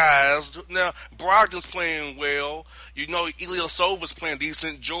 9 guys. Now, Brogdon's playing well. Ilyasova's playing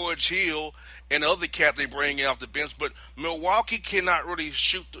decent. George Hill and the other cat they bring in off the bench. But Milwaukee cannot really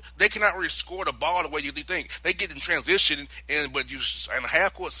shoot. They cannot really score the ball the way you think. They get in transition, but in a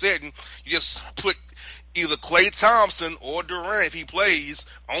half-court setting, you just put either Klay Thompson or Durant, if he plays,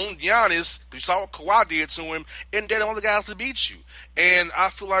 on Giannis. You saw what Kawhi did to him, and they're the only guys to beat you. And I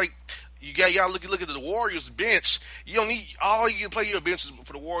feel like you got to look at the Warriors bench. You don't need all you play your benches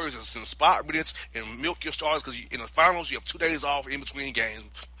for the Warriors is in spot minutes and milk your stars because in the finals you have 2 days off in between games,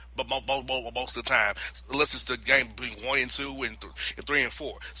 but most of the time, unless it's the game between 1 and 2 and 3 and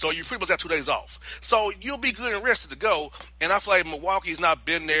 4. So you pretty much have 2 days off. So you'll be good and rested to go. And I feel like Milwaukee's not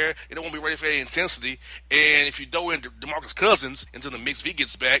been there. They won't be ready for that intensity. And if you throw in DeMarcus Cousins into the mix if he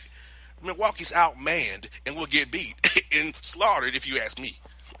gets back, Milwaukee's outmanned and will get beat and slaughtered if you ask me.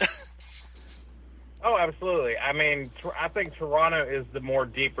 Oh, absolutely. I mean, I think Toronto is the more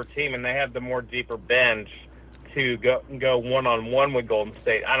deeper team, and they have the more deeper bench to go one-on-one with Golden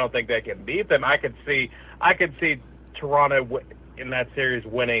State. I don't think they can beat them. I could see Toronto in that series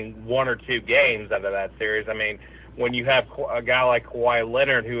winning 1 or 2 games out of that series. I mean, when you have a guy like Kawhi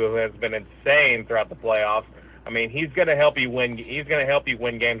Leonard who has been insane throughout the playoffs, I mean, he's going to help you win. He's going to help you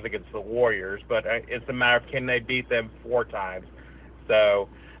win games against the Warriors, but it's a matter of can they beat them 4 times. So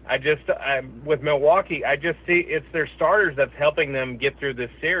with Milwaukee, I just see it's their starters that's helping them get through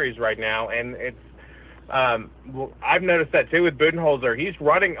this series right now, and it's. I've noticed that too with Budenholzer. He's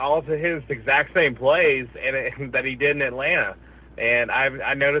running all of his exact same plays that he did in Atlanta, and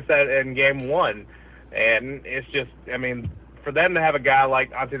I noticed that in Game 1. And it's just, for them to have a guy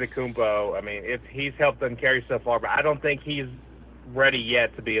like Antetokounmpo, I mean, he's helped them carry so far, but I don't think he's ready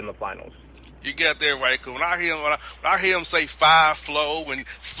yet to be in the finals. You got that right, because when I hear him say 5 flow and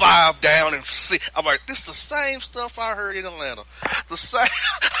 5 down and 6, I'm like, this is the same stuff I heard in Atlanta. The same.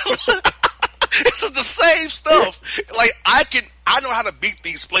 This is the same stuff. Like, I know how to beat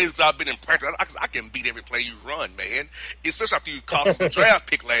these plays because I've been in practice. I can beat every play you run, man. Especially after you cost the draft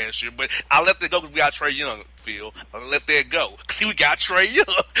pick last year. But I let that go because we got Trae Young, Phil. I let that go. See, we got Trae Young.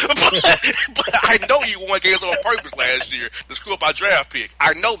 but I know you won games on purpose last year to screw up our draft pick.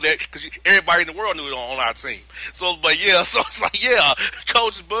 I know that because everybody in the world knew it on our team. So it's like, yeah,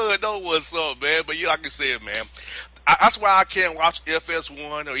 Coach Bud know what's up, man. But yeah, like I said, man. That's why I can't watch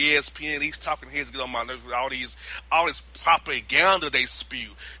FS1 or ESPN. These talking heads get on my nerves with all this propaganda they spew.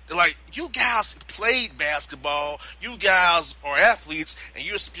 They're like, you guys played basketball, you guys are athletes, and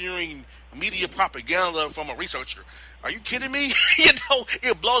you're spewing media propaganda from a researcher. Are you kidding me?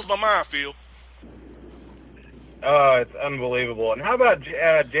 It blows my mind, Phil. Oh, it's unbelievable. And how about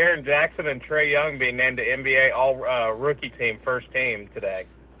Jaren Jackson and Trae Young being named the NBA All Rookie Team, first team today?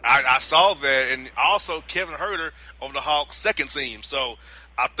 I saw that, and also Kevin Huerter of the Hawks' second team. So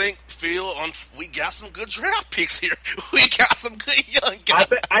I think, Phil, we got some good draft picks here. We got some good young guys.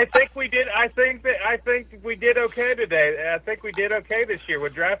 I think we did. I think we did okay today. I think we did okay this year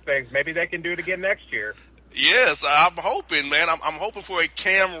with draft picks. Maybe they can do it again next year. Yes, I'm hoping, man. I'm hoping for a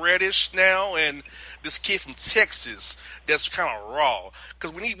Cam Reddish now and this kid from Texas that's kind of raw.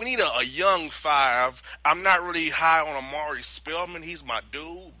 Because we need a young 5. I'm not really high on Amari Spellman. He's my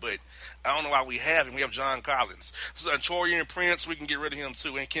dude, but I don't know why we have him. We have John Collins. So Torian Prince, we can get rid of him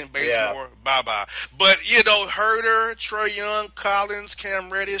too. And Ken Bazemore, bye-bye. But, Herter, Trae Young, Collins, Cam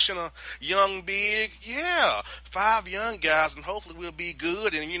Reddish, and a young big, 5 young guys, and hopefully we'll be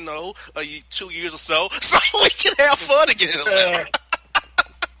good in, 2 years or so we can have fun again.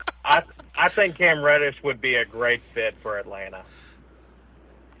 I think Cam Reddish would be a great fit for Atlanta.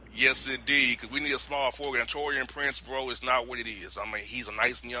 Yes, indeed, because we need a small forward. And Torian Prince, bro, is not what it is. I mean, he's a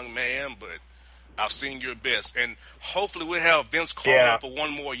nice young man, but I've seen your best. And hopefully we'll have Vince Carter for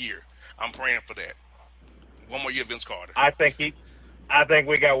one more year. I'm praying for that. One more year, Vince Carter. I think he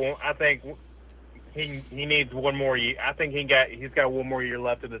needs one more year. I think he's got one more year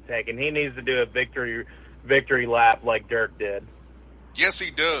left in the tank, and he needs to do a victory lap like Dirk did. Yes,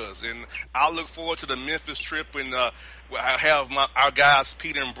 he does, and I look forward to the Memphis trip, and I have our guys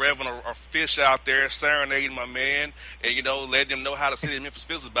Peter and Brevin are fish out there serenading my man, and letting them know how the city of Memphis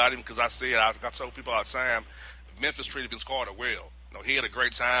feels about him. Because I told people all the time, Memphis treated Vince Carter well. He had a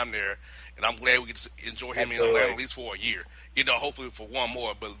great time there, and I'm glad we get to enjoy him in Atlanta at least for a year. Hopefully for one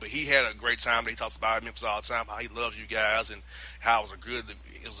more. But he had a great time. He talks about Memphis all the time, how he loves you guys, and how it was a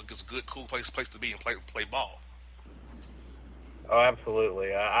good, cool place to be and play ball. Oh,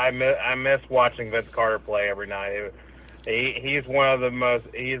 absolutely. I miss watching Vince Carter play every night. He's one of the most.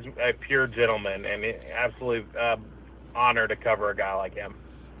 He's a pure gentleman, and absolutely honored to cover a guy like him.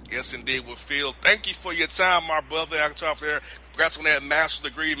 Yes, indeed. Well, Phil, thank you for your time, my brother. I can talk there. Congrats on that master's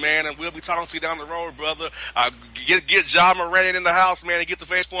degree, man, and we'll be talking to you down the road, brother. Get John Moran in the house, man, and get the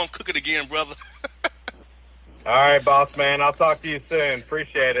face for him cooking again, brother. All right, boss man. I'll talk to you soon.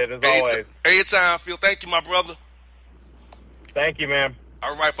 Appreciate it, as always. Anytime, Phil. Thank you, my brother. Thank you, man.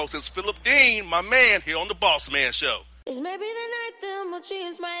 All right, folks. It's Philip Dean, my man, here on the Bossman Show. It's maybe the night that my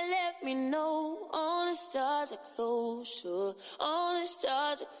dreams might let me know. All the stars are closer. All the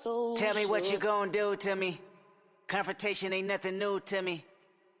stars are closer. Tell me what you gonna do to me. Confrontation ain't nothing new to me.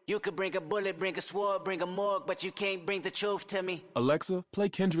 You could bring a bullet, bring a sword, bring a morgue, but you can't bring the truth to me. Alexa, play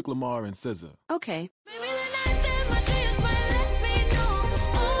Kendrick Lamar and SZA. Okay. Maybe the night that my dreams might let me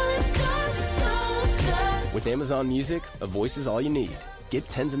know. All the stars are closer. With Amazon Music, a voice is all you need. Get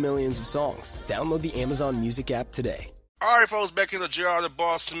tens of millions of songs. Download the Amazon Music app today. All right, folks, back in the JR the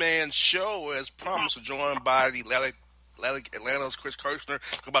Boss Man Show. As promised, we're joined by the Atlanta's Chris Kirchner.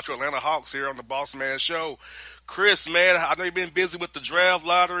 Talk about your Atlanta Hawks here on the Boss Man Show. Chris, man, I know you've been busy with the draft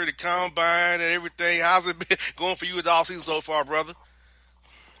lottery, the combine, and everything. How's it been going for you with the offseason so far, brother?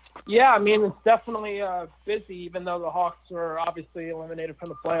 Yeah, I mean, it's definitely busy, even though the Hawks were obviously eliminated from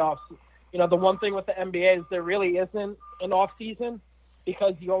the playoffs. The one thing with the NBA is there really isn't an off season,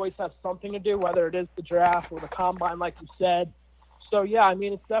 because you always have something to do, whether it is the draft or the combine, like you said. So, yeah, I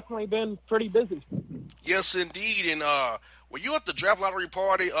mean, it's definitely been pretty busy. Yes, indeed. And were you at the draft lottery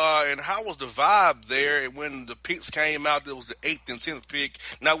party, and how was the vibe there when the picks came out? It was the 8th and 10th pick,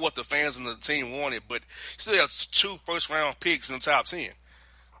 not what the fans and the team wanted, but you still have 2 first-round picks in the top 10.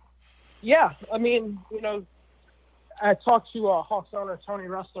 Yeah, I mean, I talked to Hawks owner Tony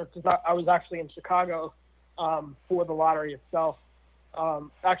Ressler, because I was actually in Chicago for the lottery itself.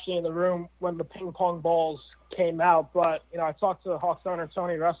 Actually in the room when the ping pong balls came out, but, I talked to Hawks owner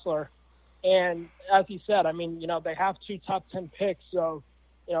Tony Ressler, and as he said, I mean, they have 2 top 10 picks, so,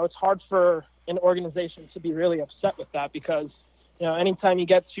 it's hard for an organization to be really upset with that because, anytime you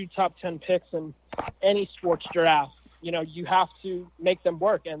get 2 top 10 picks in any sports draft, you have to make them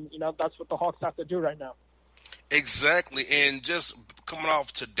work, and, that's what the Hawks have to do right now. Exactly, and just coming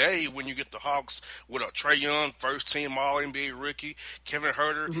off today, when you get the Hawks with a Trae Young, first-team All-NBA rookie, Kevin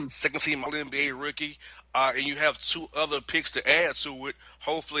Huerter, second-team All-NBA rookie, and you have 2 other picks to add to it,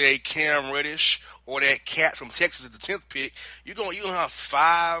 hopefully a Cam Reddish or that cat from Texas at the 10th pick, you're gonna have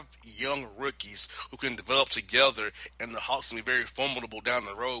 5 young rookies who can develop together, and the Hawks will be very formidable down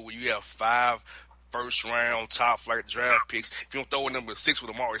the road when you have 5 first-round top-flight draft picks. If you don't throw in number 6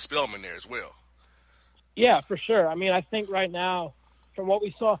 with Amari Spellman there as well. Yeah, for sure. I mean, I think right now, from what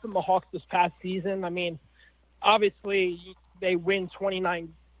we saw from the Hawks this past season, I mean, obviously they win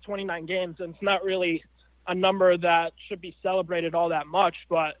 29 games, and it's not really a number that should be celebrated all that much.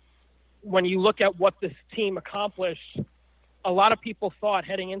 But when you look at what this team accomplished, a lot of people thought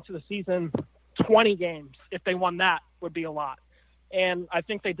heading into the season 20 games, if they won that, would be a lot. And I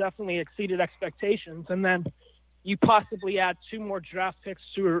think they definitely exceeded expectations. And then you possibly add 2 more draft picks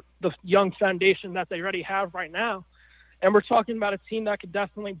to the young foundation that they already have right now. And we're talking about a team that could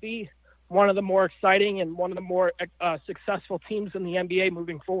definitely be one of the more exciting and one of the more successful teams in the NBA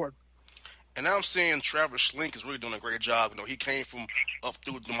moving forward. And I'm seeing Travis Schlenk is really doing a great job. He came from up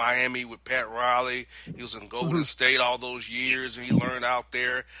through to Miami with Pat Riley. He was in Golden State all those years, and he learned out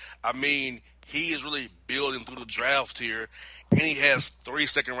there. I mean, he is really building through the draft here. And he has 3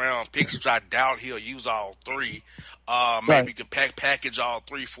 second-round picks, which I doubt he'll use all 3. Maybe you can package all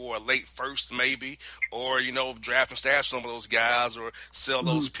 3 for a late first, maybe, or draft and stash some of those guys, or sell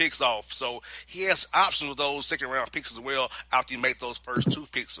those picks off. So he has options with those second-round picks as well after you make those first 2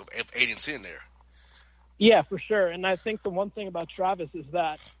 picks of 8 and 10 there. Yeah, for sure. And I think the one thing about Travis is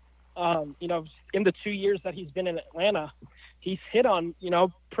that, in the 2 years that he's been in Atlanta, he's hit on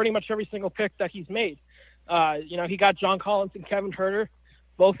pretty much every single pick that he's made. He got John Collins and Kevin Huerter,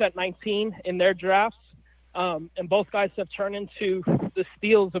 both at 19 in their drafts. And both guys have turned into the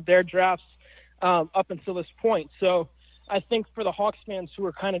steals of their drafts up until this point. So I think for the Hawks fans who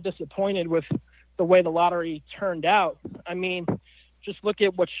were kind of disappointed with the way the lottery turned out, I mean, just look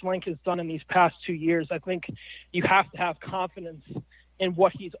at what Schlenk has done in these past 2 years. I think you have to have confidence in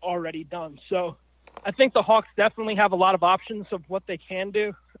what he's already done. So I think the Hawks definitely have a lot of options of what they can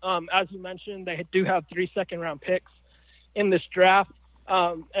do. As you mentioned, they do have 3 second-round picks in this draft.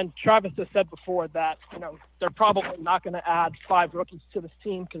 And Travis has said before that, they're probably not going to add 5 rookies to this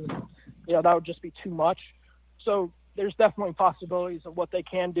team because, that would just be too much. So there's definitely possibilities of what they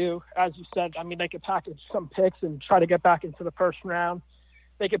can do. As you said, I mean, they could package some picks and try to get back into the first round.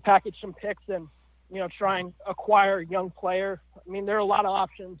 They could package some picks and, try and acquire a young player. I mean, there are a lot of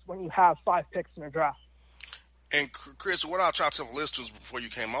options when you have 5 picks in a draft. And Chris, what I'll try to tell the listeners before you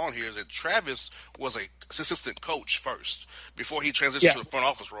came on here is that Travis was a assistant coach first before he transitioned to the front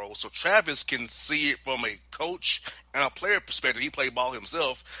office role. So Travis can see it from a coach and a player perspective. He played ball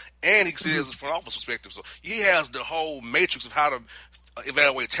himself, and he sees it as a front office perspective. So he has the whole matrix of how to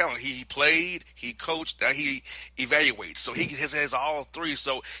evaluate talent. He played, he coached, and he evaluates. So he has all 3.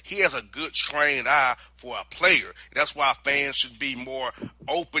 So he has a good trained eye for a player. And that's why fans should be more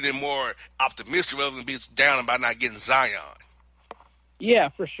open and more optimistic rather than be down about not getting Zion. Yeah,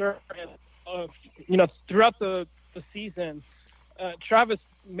 for sure. Throughout the season, Travis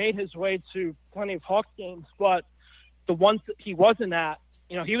made his way to plenty of Hawks games, but the ones that he wasn't at,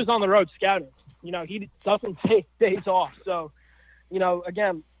 he was on the road scouting. He doesn't take days off. So,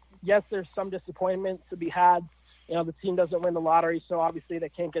 again, yes, there's some disappointment to be had. The team doesn't win the lottery, so obviously they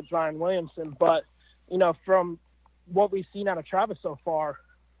can't get Zion Williamson. But, from what we've seen out of Travis so far,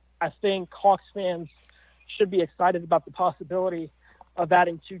 I think Hawks fans should be excited about the possibility of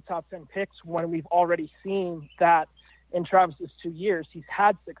adding 2 top 10 picks when we've already seen that in Travis's 2 years, he's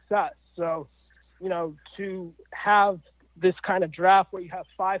had success. So, to have this kind of draft where you have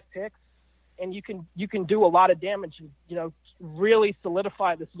 5 picks and you can do a lot of damage and, really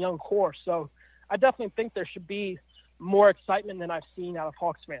solidify this young core. So I definitely think there should be more excitement than I've seen out of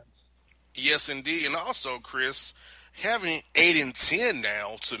Hawks fans. Yes, indeed. And also, Chris, having 8 and 10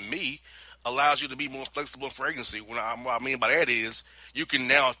 now, to me, allows you to be more flexible in free agency. What I mean by that is you can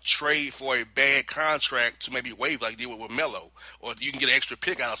now trade for a bad contract to maybe waive like you did with Melo, or you can get an extra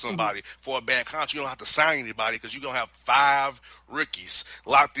pick out of somebody for a bad contract. You don't have to sign anybody because you're going to have 5 rookies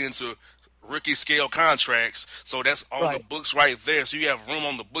locked into rookie scale contracts. So that's on the books right there. So you have room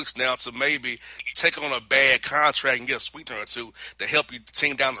on the books now to maybe take on a bad contract and get a sweetener or two to help your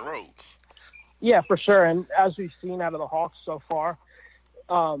team down the road. Yeah, for sure. And as we've seen out of the Hawks so far,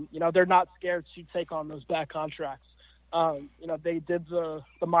 they're not scared to take on those bad contracts. They did the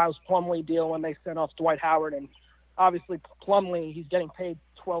Miles Plumlee deal when they sent off Dwight Howard, and obviously Plumlee, he's getting paid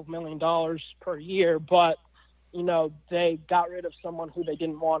 $12 million per year, but they got rid of someone who they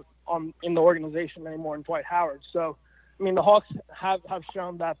didn't want in the organization anymore in Dwight Howard. So, I mean, the Hawks have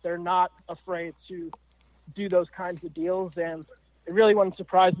shown that they're not afraid to do those kinds of deals, and it really wouldn't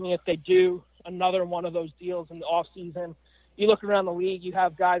surprise me if they do another one of those deals in the offseason. You look around the league, you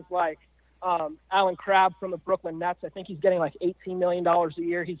have guys like Alan Crabb from the Brooklyn Nets. I think he's getting like $18 million a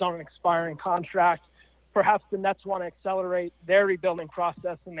year. He's on an expiring contract. Perhaps the Nets want to accelerate their rebuilding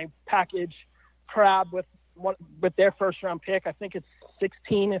process, and they package Crabb with their first-round pick. I think it's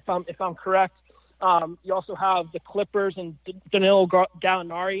 16, if I'm correct. You also have the Clippers and Danilo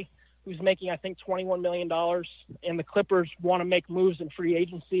Gallinari, who's making, I think, $21 million, and the Clippers want to make moves in free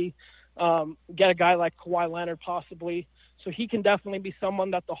agency, get a guy like Kawhi Leonard possibly. So he can definitely be someone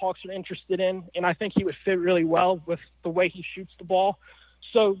that the Hawks are interested in, and I think he would fit really well with the way he shoots the ball.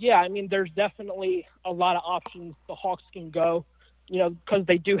 So, yeah, I mean, there's definitely a lot of options the Hawks can go, because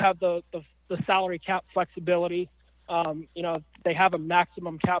they do have the salary cap flexibility. They have a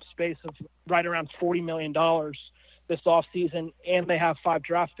maximum cap space of right around $40 million this offseason, and they have 5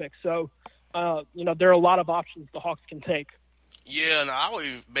 draft picks. So, there are a lot of options the Hawks can take. Yeah, and I would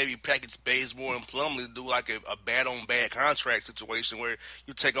maybe package Bazemore and Plumlee to do like a bad-on-bad contract situation where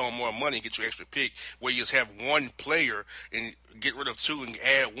you take on more money and get your extra pick, where you just have one player and get rid of 2 and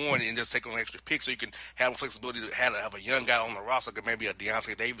add 1 and just take on an extra pick so you can have the flexibility to have a young guy on the roster, like maybe a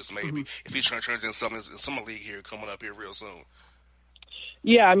Deontay Davis maybe, if he's trying to turn into something in summer league here coming up here real soon.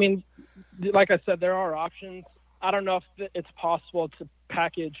 Yeah, I mean, like I said, there are options. I don't know if it's possible to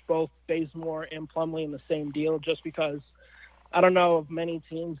package both Bazemore and Plumlee in the same deal just because I don't know of many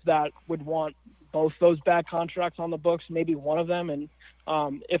teams that would want both those bad contracts on the books, maybe one of them, and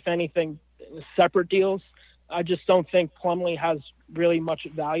if anything, separate deals. I just don't think Plumlee has really much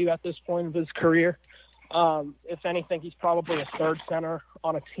value at this point of his career. If anything, he's probably a third center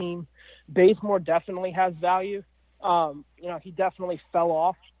on a team. Bazemore definitely has value. He definitely fell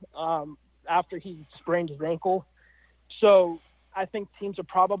off after he sprained his ankle. So I think teams are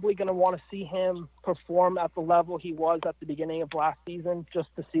probably going to want to see him perform at the level he was at the beginning of last season just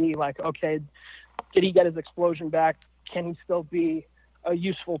to see, like, okay, did he get his explosion back? Can he still be a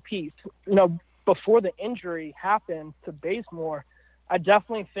useful piece? Before the injury happened to Bazemore, I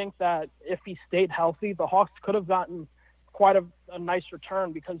definitely think that if he stayed healthy, the Hawks could have gotten quite a nice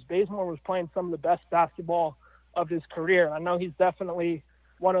return because Bazemore was playing some of the best basketball of his career. I know he's definitely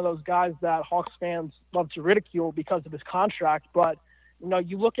one of those guys that Hawks fans love to ridicule because of his contract. But,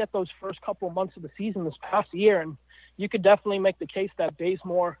 you look at those first couple of months of the season this past year, and you could definitely make the case that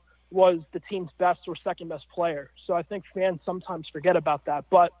Bazemore was the team's best or second best player. So I think fans sometimes forget about that.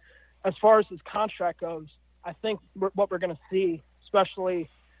 But as far as his contract goes, I think what we're going to see, especially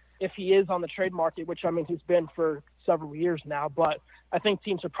if he is on the trade market, which, I mean, he's been for several years now, but I think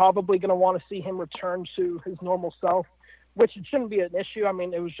teams are probably going to want to see him return to his normal self, which it shouldn't be an issue. I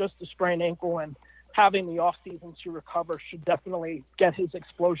mean, it was just a sprained ankle, and having the offseason to recover should definitely get his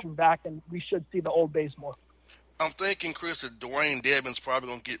explosion back, and we should see the old Bazemore. I'm thinking, Chris, that Dwayne Dedmon's probably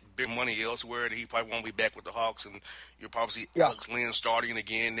going to get big money elsewhere, that he probably won't be back with the Hawks, and you'll probably see Alex Len starting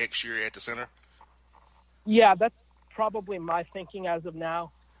again next year at the center. Yeah, that's probably my thinking as of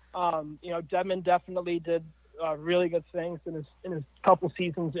now. Dedmon definitely did really good things in his couple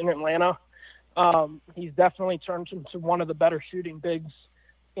seasons in Atlanta. He's definitely turned into one of the better shooting bigs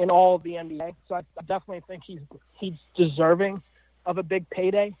in all of the NBA. So I definitely think he's deserving of a big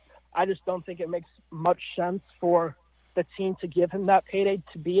payday. I just don't think it makes much sense for the team to give him that payday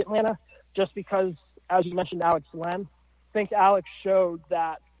to be Atlanta, just because, as you mentioned, Alex Len. I think Alex showed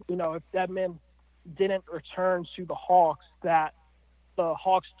that, if Dedmon didn't return to the Hawks, that the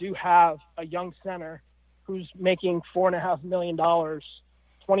Hawks do have a young center who's making $4.5 million,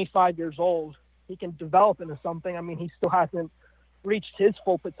 25 years old. He can develop into something. I mean, he still hasn't reached his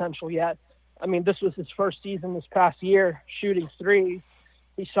full potential yet. I mean, this was his first season this past year shooting threes.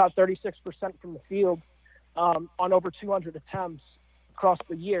 He shot 36% from the field on over 200 attempts across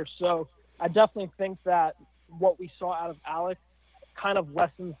the year. So I definitely think that what we saw out of Alex kind of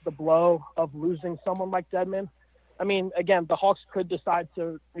lessens the blow of losing someone like Dedmon. I mean, again, the Hawks could decide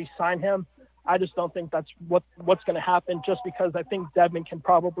to re-sign him. I just don't think that's what's going to happen, just because I think Dedmon can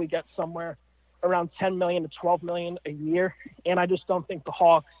probably get somewhere around $10 million to $12 million a year. And I just don't think the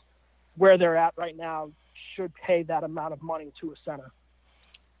Hawks where they're at right now should pay that amount of money to a center.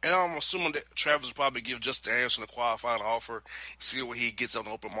 And I'm assuming that Travis will probably give Justin Anderson a qualifying offer, see what he gets on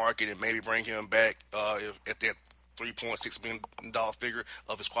the open market, and maybe bring him back at that $3.6 million figure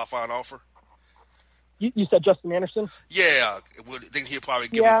of his qualifying offer. You said Justin Anderson? Yeah. I think he'll probably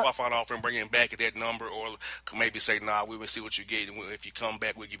give him a qualifying offer and bring him back at that number, or maybe say, nah, we will see what you get, and if you come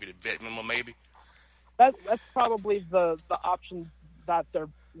back, we'll give you the vet minimum maybe. That's probably the option that they're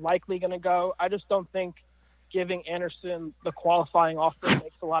likely going to go. I just don't think giving Anderson the qualifying offer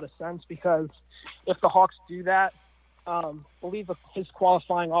makes a lot of sense, because if the Hawks do that, I believe his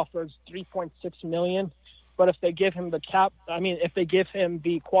qualifying offer is $3.6 million. But if they give him if they give him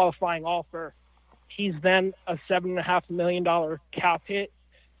the qualifying offer, he's then a $7.5 million cap hit.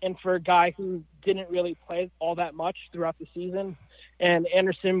 And for a guy who didn't really play all that much throughout the season, and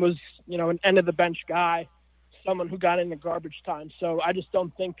Anderson was, an end of the bench guy, someone who got into garbage time. So I just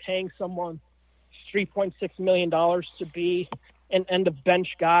don't think paying someone $3.6 million to be an end of bench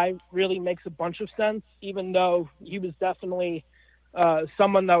guy really makes a bunch of sense, even though he was definitely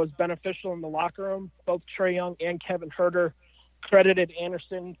someone that was beneficial in the locker room. Both Trae Young and Kevin Huerter credited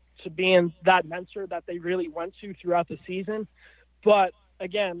Anderson to being that mentor that they really went to throughout the season. But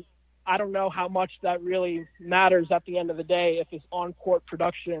again, I don't know how much that really matters at the end of the day if his on-court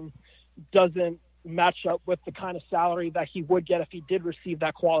production doesn't match up with the kind of salary that he would get if he did receive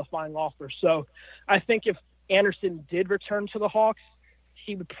that qualifying offer. So I think if Anderson did return to the Hawks,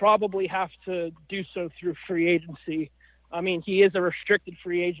 he would probably have to do so through free agency. I mean, he is a restricted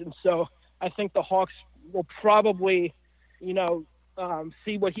free agent, so I think the Hawks will probably,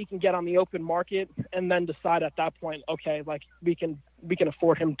 see what he can get on the open market, and then decide at that point, okay, like we can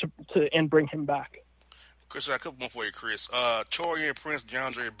afford him to and bring him back. Chris, I got a couple more for you, Chris. Torian Prince,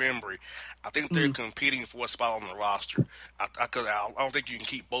 DeAndre Bembry, I think they're competing for a spot on the roster. I don't think you can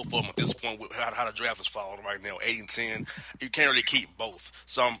keep both of them at this point with how the draft is falling right now, 8 and 10. You can't really keep both.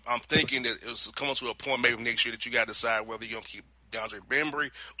 So I'm thinking that it's coming to a point maybe next year that you got to decide whether you're going to keep DeAndre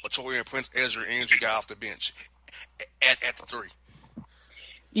Bembry or Torian Prince as your energy guy off the bench at the 3.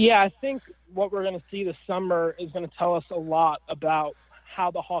 Yeah, I think what we're going to see this summer is going to tell us a lot about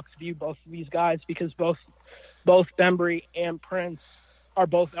how the Hawks view both of these guys, because both Bembry and Prince are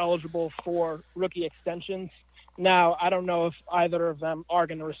both eligible for rookie extensions. Now, I don't know if either of them are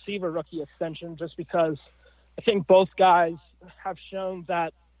going to receive a rookie extension, just because I think both guys have shown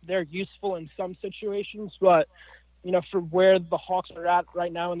that they're useful in some situations, but for where the Hawks are at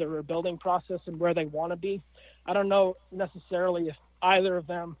right now in the rebuilding process and where they want to be, I don't know necessarily if either of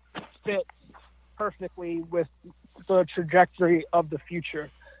them fit perfectly with the trajectory of the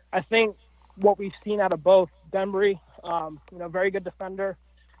future. I think what we've seen out of both Bembry, very good defender,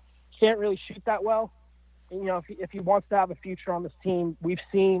 can't really shoot that well. If he wants to have a future on this team, we've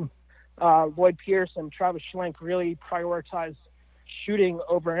seen Lloyd Pierce and Travis Schlenk really prioritize shooting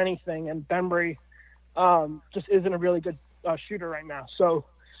over anything, and Bembry just isn't a really good shooter right now. So,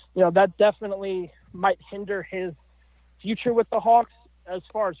 that definitely might hinder his future with the Hawks. As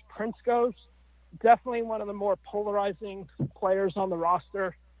far as Prince goes, definitely one of the more polarizing players on the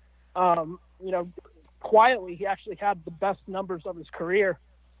roster. Quietly, he actually had the best numbers of his career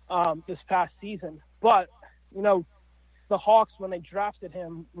this past season. But, the Hawks, when they drafted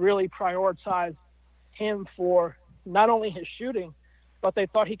him, really prioritized him for not only his shooting, but they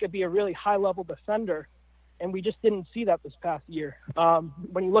thought he could be a really high-level defender. And we just didn't see that this past year.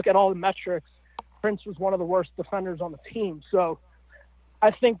 When you look at all the metrics, Prince was one of the worst defenders on the team. So I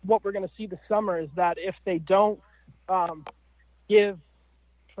think what we're going to see this summer is that if they don't give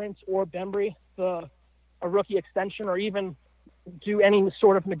Prince or Bembry a rookie extension, or even do any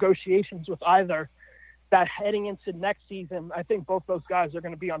sort of negotiations with either, that heading into next season, I think both those guys are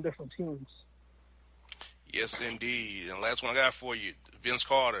going to be on different teams. Yes, indeed. And last one I got for you, Vince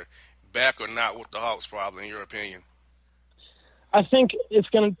Carter, back or not with the Hawks, probably, in your opinion? I think it's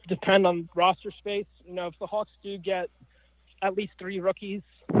going to depend on roster space. If the Hawks do get at least 3 rookies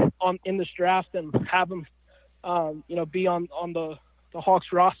in this draft and have them, be on the Hawks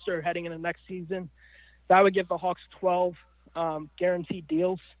roster heading into next season, that would give the Hawks 12 guaranteed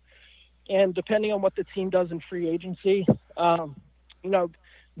deals. And depending on what the team does in free agency,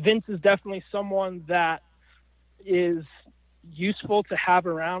 Vince is definitely someone that is useful to have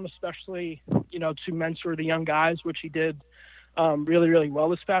around, especially, to mentor the young guys, which he did really, really well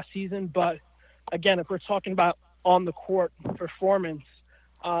this past season. But again, if we're talking about on the court performance,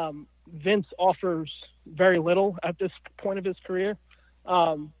 Vince offers very little at this point of his career.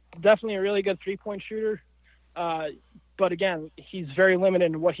 Definitely a really good 3-point shooter. But again, he's very limited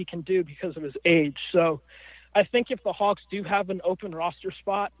in what he can do because of his age. So I think if the Hawks do have an open roster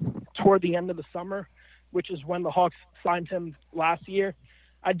spot toward the end of the summer, which is when the Hawks signed him last year,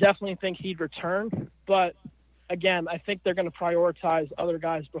 I definitely think he'd return. But again, I think they're going to prioritize other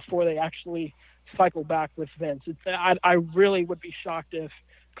guys before they actually cycle back with Vince. I really would be shocked if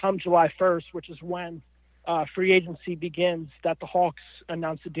come July 1st, which is when free agency begins, that the Hawks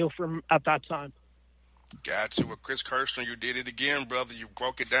announce a deal for him at that time. Got you. With Chris Kirschner, you did it again, brother. You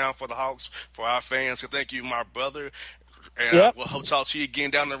broke it down for the Hawks, for our fans. So thank you, my brother. And we'll hope to talk to you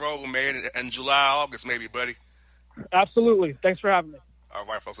again down the road, man, in July, August maybe, buddy. Absolutely. Thanks for having me. All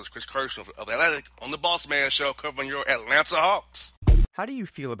right, folks. It's Chris Kirschner of The Athletic on the Bossman Show covering your Atlanta Hawks. How do you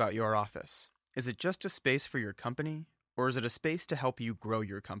feel about your office? Is it just a space for your company, or is it a space to help you grow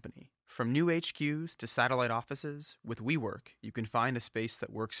your company? From new HQs to satellite offices, with WeWork, you can find a space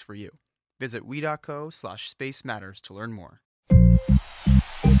that works for you. Visit we.co/Space Matters to learn more.